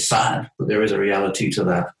that. It's sad, but there is a reality to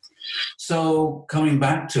that. So coming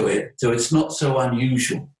back to it, so it's not so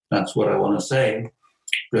unusual. That's what I want to say.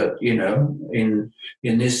 But, in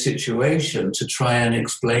this situation, to try and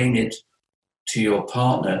explain it to your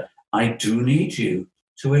partner, I do need you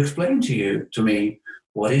to explain to me,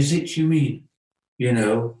 what is it you mean?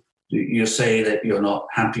 You say that you're not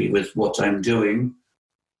happy with what I'm doing.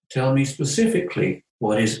 Tell me specifically,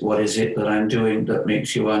 what is it that I'm doing that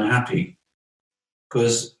makes you unhappy?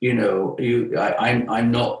 Because,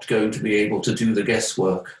 I'm not going to be able to do the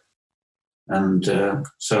guesswork. And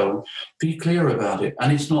so be clear about it.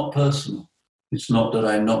 And it's not personal. It's not that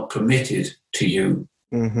I'm not committed to you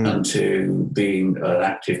and to being an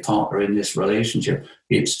active partner in this relationship.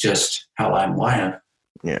 It's just how I'm wired.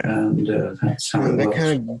 Yeah. And that's how it that works.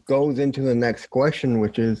 kind of goes into the next question,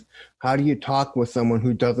 which is, how do you talk with someone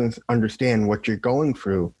who doesn't understand what you're going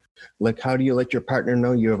through? Like, how do you let your partner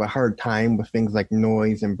know you have a hard time with things like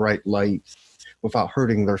noise and bright lights without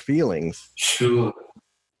hurting their feelings? Sure.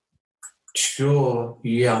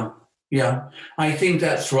 Yeah. I think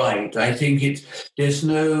that's right. I think there's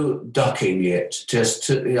no ducking it.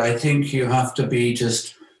 I think you have to be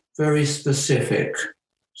just very specific.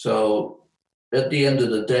 So at the end of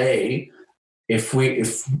the day, if we're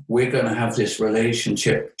going to have this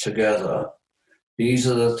relationship together, these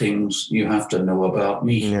are the things you have to know about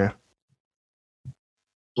me. Yeah.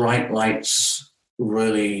 Bright lights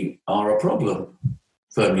really are a problem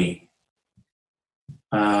for me.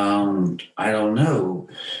 And I don't know.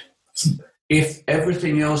 If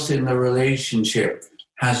everything else in the relationship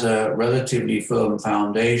has a relatively firm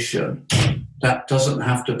foundation, that doesn't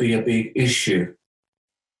have to be a big issue.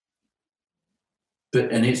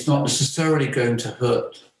 And it's not necessarily going to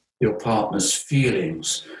hurt your partner's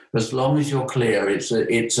feelings, as long as you're clear. It's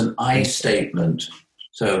an I statement.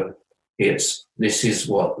 So this is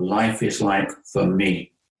what life is like for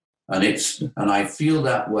me, and I feel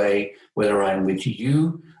that way whether I'm with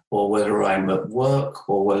you or whether I'm at work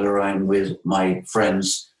or whether I'm with my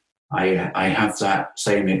friends. I have that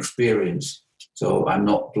same experience, so I'm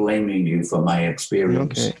not blaming you for my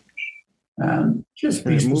experience. Okay. Just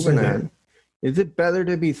be specific. Moving on. Is it better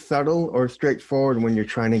to be subtle or straightforward when you're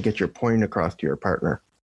trying to get your point across to your partner?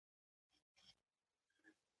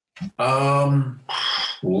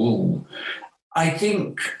 I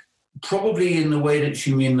think probably in the way that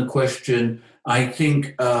you mean the question, I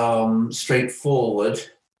think straightforward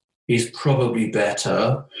is probably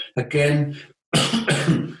better. Again,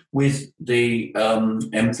 with the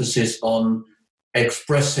emphasis on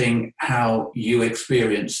expressing how you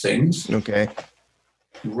experience things. Okay.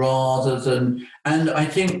 Rather than, and I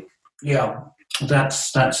think,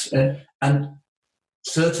 that's and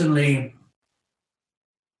certainly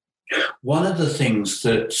one of the things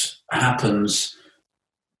that happens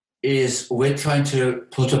is we're trying to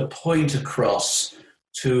put a point across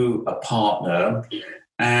to a partner,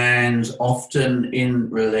 and often in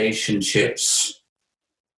relationships,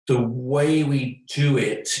 the way we do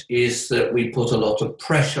it is that we put a lot of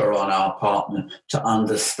pressure on our partner to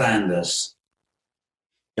understand us.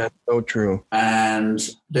 That's so true. And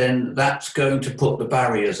then that's going to put the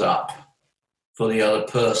barriers up for the other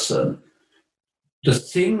person. The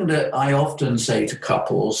thing that I often say to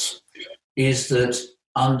couples is that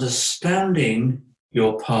understanding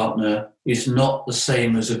your partner is not the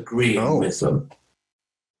same as agreeing with them.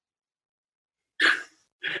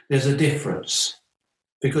 There's a difference.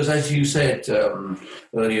 Because as you said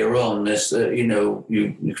earlier on, there's,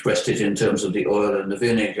 you expressed it in terms of the oil and the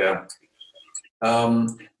vinegar.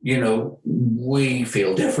 We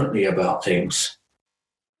feel differently about things,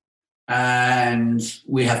 and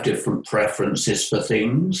we have different preferences for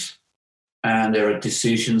things, and there are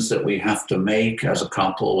decisions that we have to make as a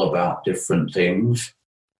couple about different things,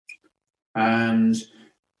 and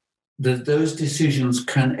those decisions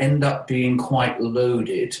can end up being quite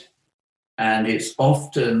loaded, and it's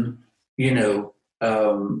often,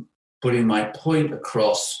 putting my point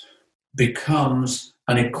across becomes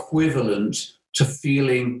an equivalent to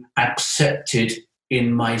feeling accepted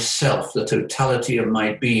in myself, the totality of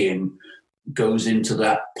my being, goes into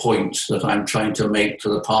that point that I'm trying to make to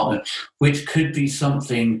the partner, which could be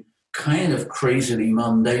something kind of crazily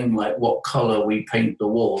mundane, like what color we paint the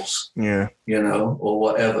walls, or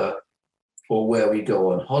whatever, or where we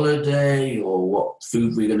go on holiday, or what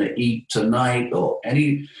food we're going to eat tonight, or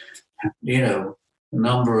any,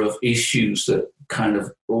 number of issues that kind of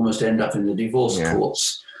almost end up in the divorce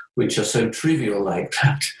courts, which are so trivial like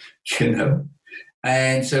that,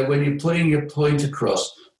 And so when you're putting your point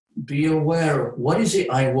across, be aware of what is it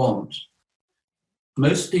I want.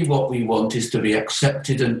 Mostly what we want is to be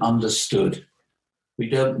accepted and understood. We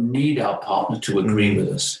don't need our partner to agree with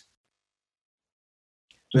us.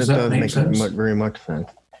 Does that make sense? Very much sense.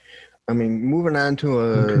 I mean, moving on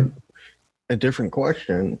to a different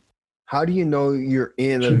question. How do you know you're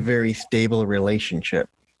in a very stable relationship?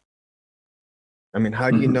 I mean,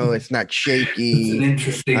 how do you know it's not shaky?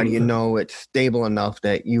 How do you know it's stable enough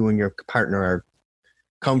that you and your partner are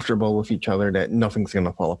comfortable with each other, that nothing's going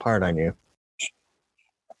to fall apart on you?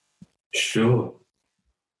 Sure.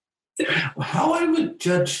 How I would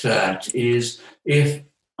judge that is if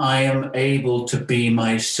I am able to be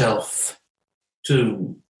myself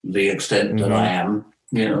to the extent that I am,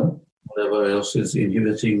 whatever else is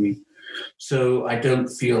inhibiting me. So I don't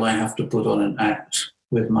feel I have to put on an act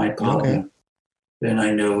with my partner. Okay. Then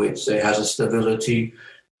I know it has a stability.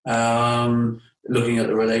 Looking at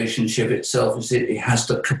the relationship itself, it has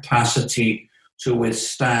the capacity to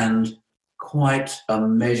withstand quite a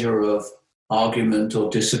measure of argument or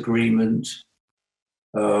disagreement.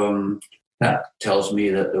 That tells me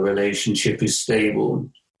that the relationship is stable.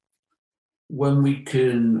 When we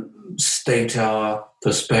can state our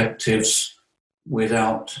perspectives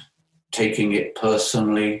without taking it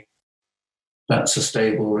personally, that's a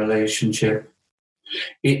stable relationship.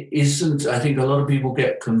 It isn't, I think a lot of people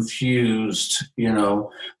get confused,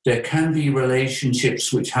 there can be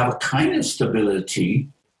relationships which have a kind of stability,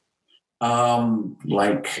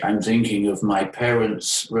 like I'm thinking of my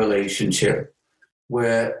parents' relationship,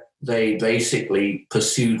 where they basically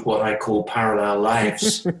pursued what I call parallel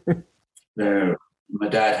lives. My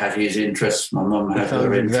dad had his interests, my mum had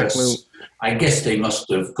her interests. I guess they must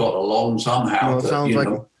have got along somehow,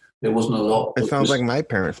 but there wasn't a lot. It sounds like my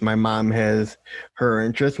parents. My mom has her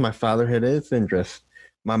interests. My father had his interests.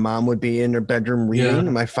 My mom would be in her bedroom reading,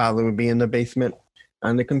 and my father would be in the basement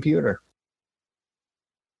on the computer.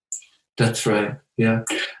 That's right, yeah.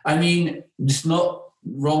 I mean, it's not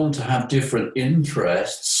wrong to have different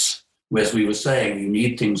interests. As we were saying, you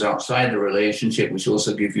need things outside the relationship which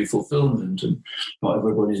also give you fulfillment, and not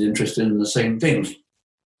everybody's interested in the same things.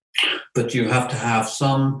 But you have to have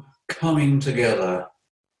some coming together,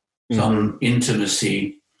 some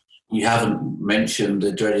intimacy. We haven't mentioned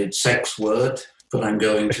the dreaded sex word, but I'm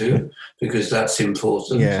going to, because that's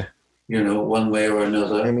important, one way or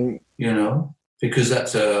another, I mean, because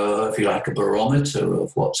that's if you like, a barometer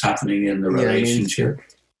of what's happening in the relationship.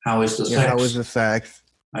 How is the sex? How is the sex?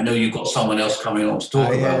 I know you've got someone else coming on to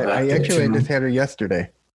talk about that. I just had her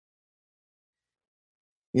yesterday.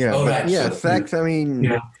 Yeah, sex, I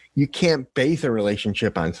mean, you can't base a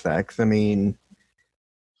relationship on sex. I mean...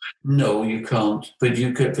 No, you can't. But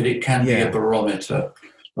it can be a barometer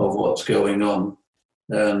of what's going on.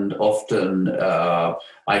 And often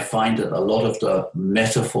I find that a lot of the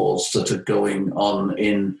metaphors that are going on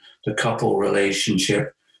in the couple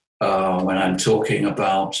relationship, when I'm talking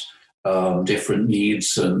about different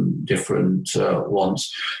needs and different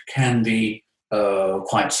wants, can be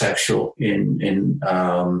quite sexual in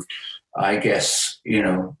I guess,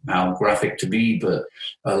 how graphic to be, but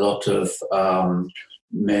a lot of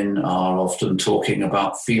men are often talking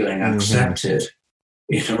about feeling accepted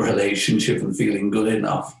in a relationship and feeling good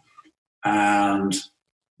enough. And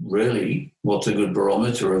really, what's a good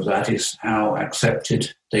barometer of that is how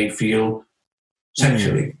accepted they feel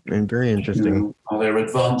sexually. And very interesting. Are their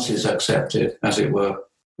advances accepted, as it were?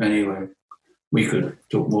 Anyway, we could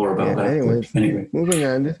talk more about that. Anyway, moving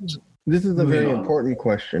on. This is a very important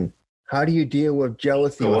question. How do you deal with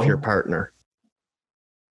jealousy with your partner?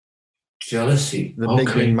 Jealousy. The big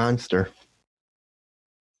green monster.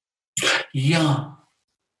 Yeah.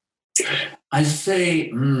 I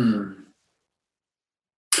say,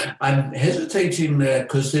 I'm hesitating there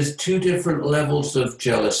because there's two different levels of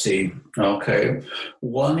jealousy, okay?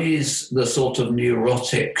 One is the sort of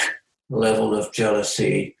neurotic level of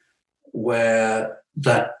jealousy where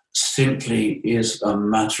that simply is a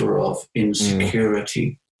matter of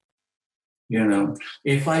insecurity.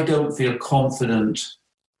 If I don't feel confident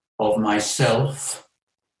of myself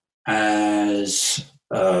as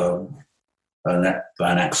an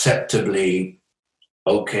acceptably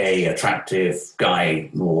okay, attractive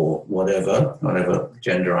guy or whatever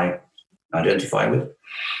gender I identify with,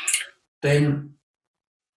 then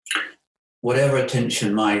whatever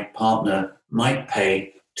attention my partner might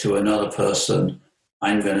pay to another person,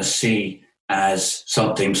 I'm going to see as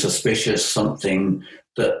something suspicious, something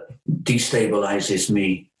that destabilizes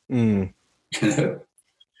me. Mm.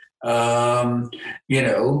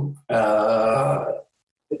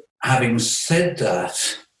 Having said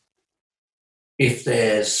that, if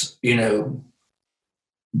there's,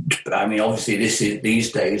 obviously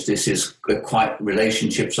these days, this is quite,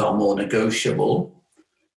 relationships are more negotiable.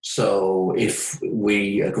 So if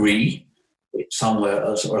we agree somewhere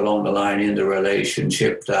along the line in the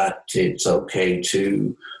relationship that it's okay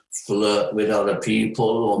to flirt with other people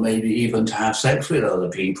or maybe even to have sex with other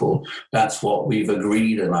people, that's what we've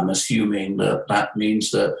agreed. And I'm assuming that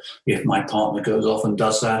means that if my partner goes off and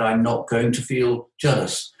does that, I'm not going to feel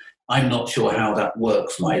jealous. I'm not sure how that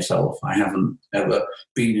works myself. I haven't ever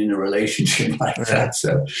been in a relationship like that.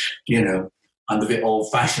 So, I'm a bit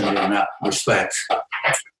old-fashioned in that respect.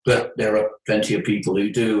 But there are plenty of people who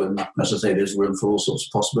do. And as I say, there's room for all sorts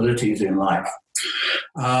of possibilities in life.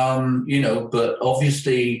 But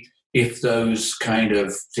obviously, if those kind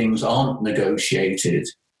of things aren't negotiated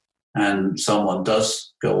and someone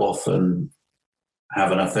does go off and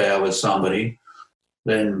have an affair with somebody,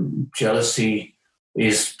 then jealousy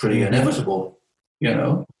is pretty inevitable,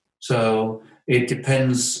 So it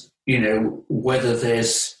depends, whether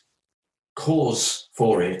there's cause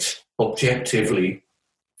for it objectively.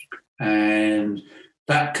 And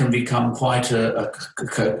that can become quite a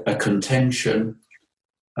contention.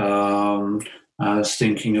 I was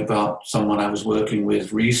thinking about someone I was working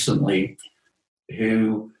with recently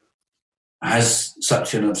who has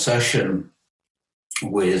such an obsession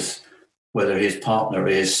with whether his partner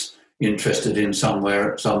is interested in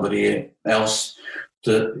somebody else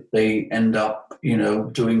that they end up,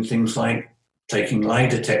 doing things like taking lie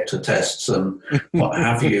detector tests and what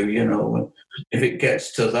have you, If it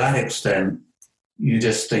gets to that extent, you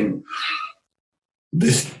just think,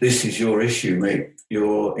 this is your issue, mate.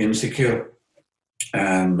 You're insecure,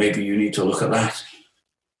 and maybe you need to look at that.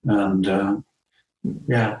 And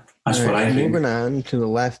that's what I think. Moving on to the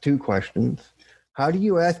last two questions. How do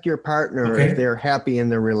you ask your partner if they're happy in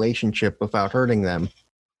their relationship without hurting them?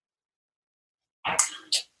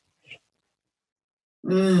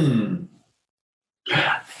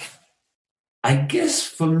 I guess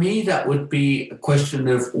for me that would be a question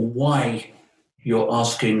of why you're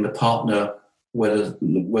asking the partner whether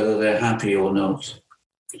they're happy or not.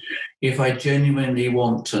 If I genuinely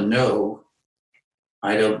want to know,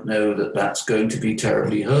 I don't know that that's going to be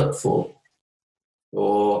terribly hurtful.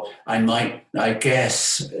 Or I might, I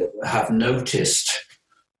guess, have noticed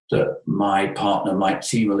that my partner might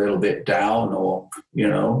seem a little bit down or,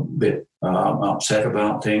 a bit upset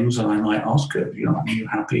about things. And I might ask her, are you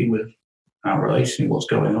happy with our relationship? What's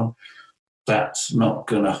going on? That's not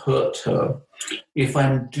going to hurt her. If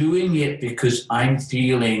I'm doing it because I'm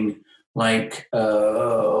feeling like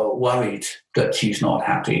worried that she's not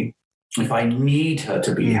happy, if I need her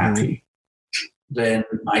to be happy, then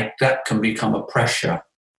that can become a pressure,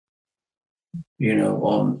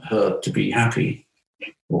 on her to be happy,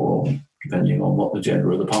 or depending on what the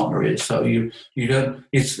gender of the partner is. So you don't.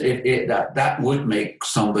 That would make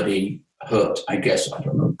somebody hurt. I guess, I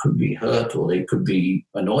don't know. Could be hurt, or they could be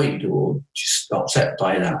annoyed, or just upset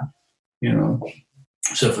by that.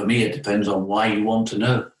 So for me, it depends on why you want to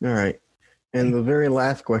know. All right. And the very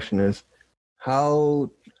last question is,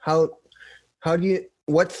 how do you,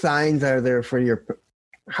 what signs are there for your,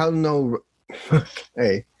 how to know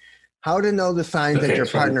the signs that your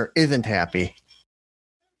partner isn't happy?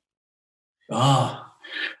 And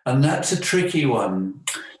that's a tricky one,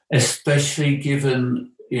 especially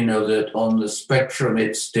given, that on the spectrum,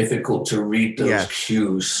 it's difficult to read those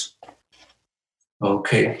cues.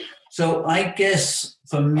 Okay. So I guess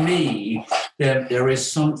for me, there is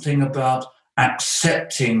something about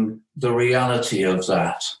accepting the reality of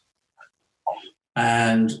that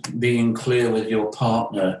and being clear with your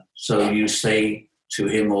partner. So you say to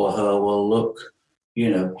him or her, well, look,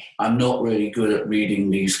 I'm not really good at reading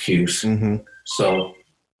these cues. So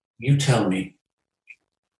you tell me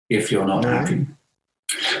if you're not happy.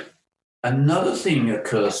 Another thing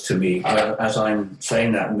occurs to me as I'm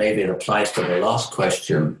saying that, maybe it applies to the last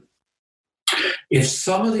question. If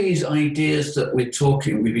some of these ideas that we've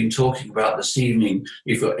been talking about this evening,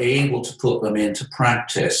 if we're able to put them into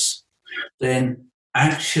practice, then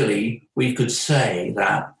actually we could say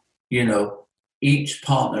that, each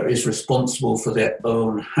partner is responsible for their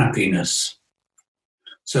own happiness.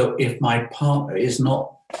 So if my partner is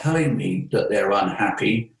not telling me that they're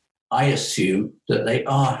unhappy, I assume that they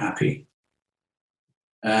are happy.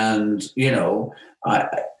 And,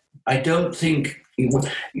 I don't think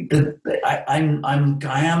I am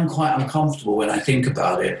quite uncomfortable when I think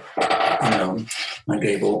about it. I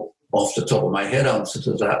gave off the top of my head answer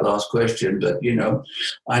to that last question, but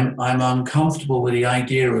I'm uncomfortable with the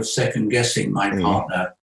idea of second guessing my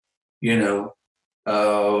partner.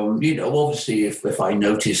 Obviously, if I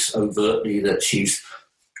notice overtly that she's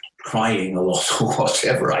crying a lot or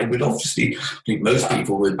whatever, I would obviously think most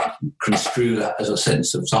people would construe that as a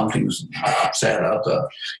sense of something's upset her. But,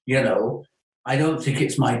 I don't think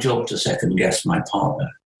it's my job to second guess my partner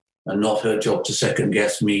and not her job to second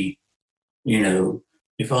guess me.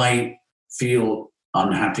 If I feel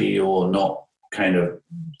unhappy or not kind of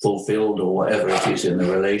fulfilled or whatever it is in the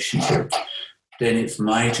relationship, then it's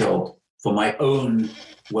my job for my own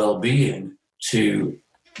well-being to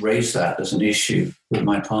raise that as an issue with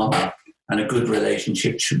my partner. And a good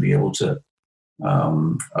relationship should be able to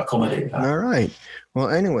accommodate that. All right.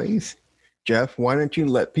 Well, anyways, Geoff, why don't you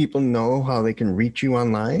let people know how they can reach you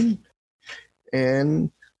online?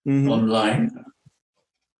 And Online.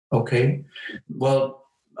 Okay. Well,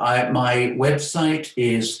 my website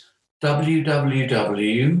is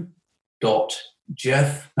www.Geoff,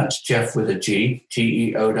 that's Geoff with a G,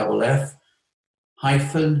 Geoff,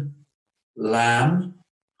 Lamb,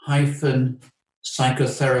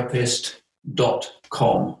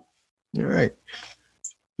 psychotherapist.com. All right.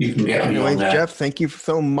 You can get me on there. Geoff, thank you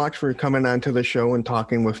so much for coming on to the show and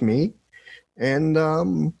talking with me. And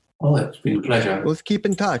it's been a pleasure. Let's keep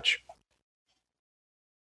in touch.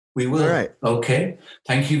 We will. All right. Okay.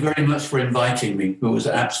 Thank you very much for inviting me. It was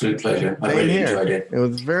an absolute pleasure. I really enjoyed it. It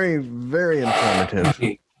was very, very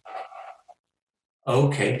informative.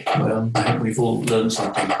 Okay. Well, I think we've all learned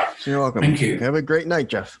something. You're welcome. Thank you. Have a great night,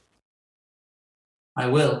 Geoff. I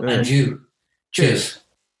will. All and right. You. Cheers.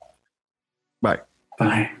 Bye.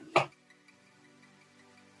 Bye.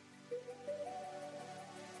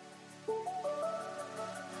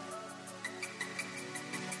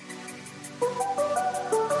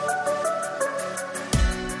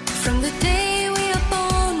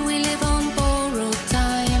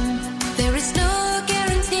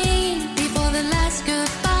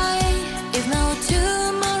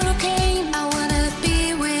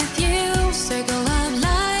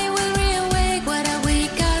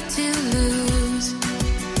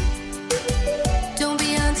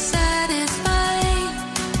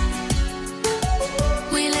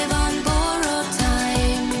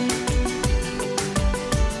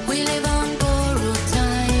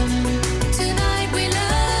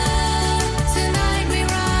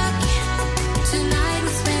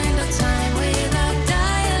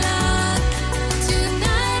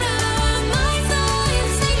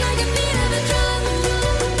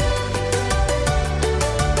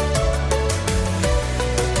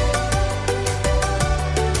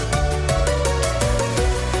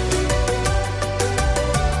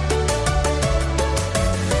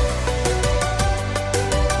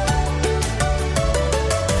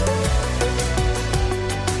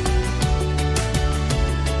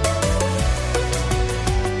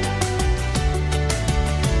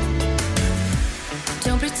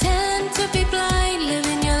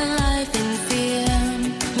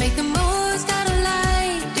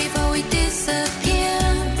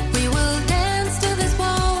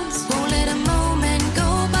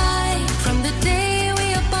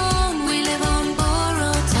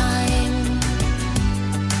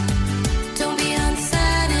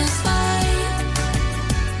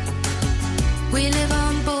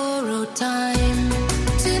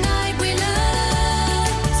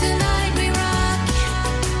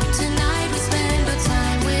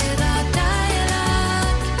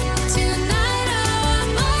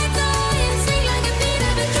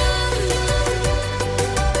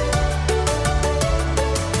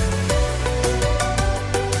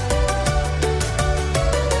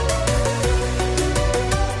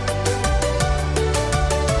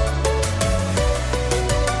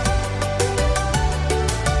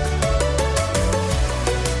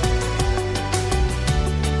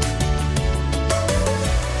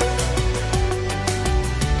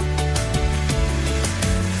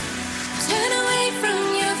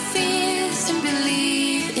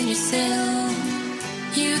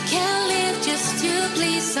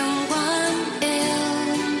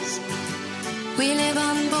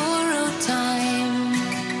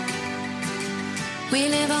 We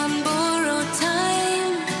live on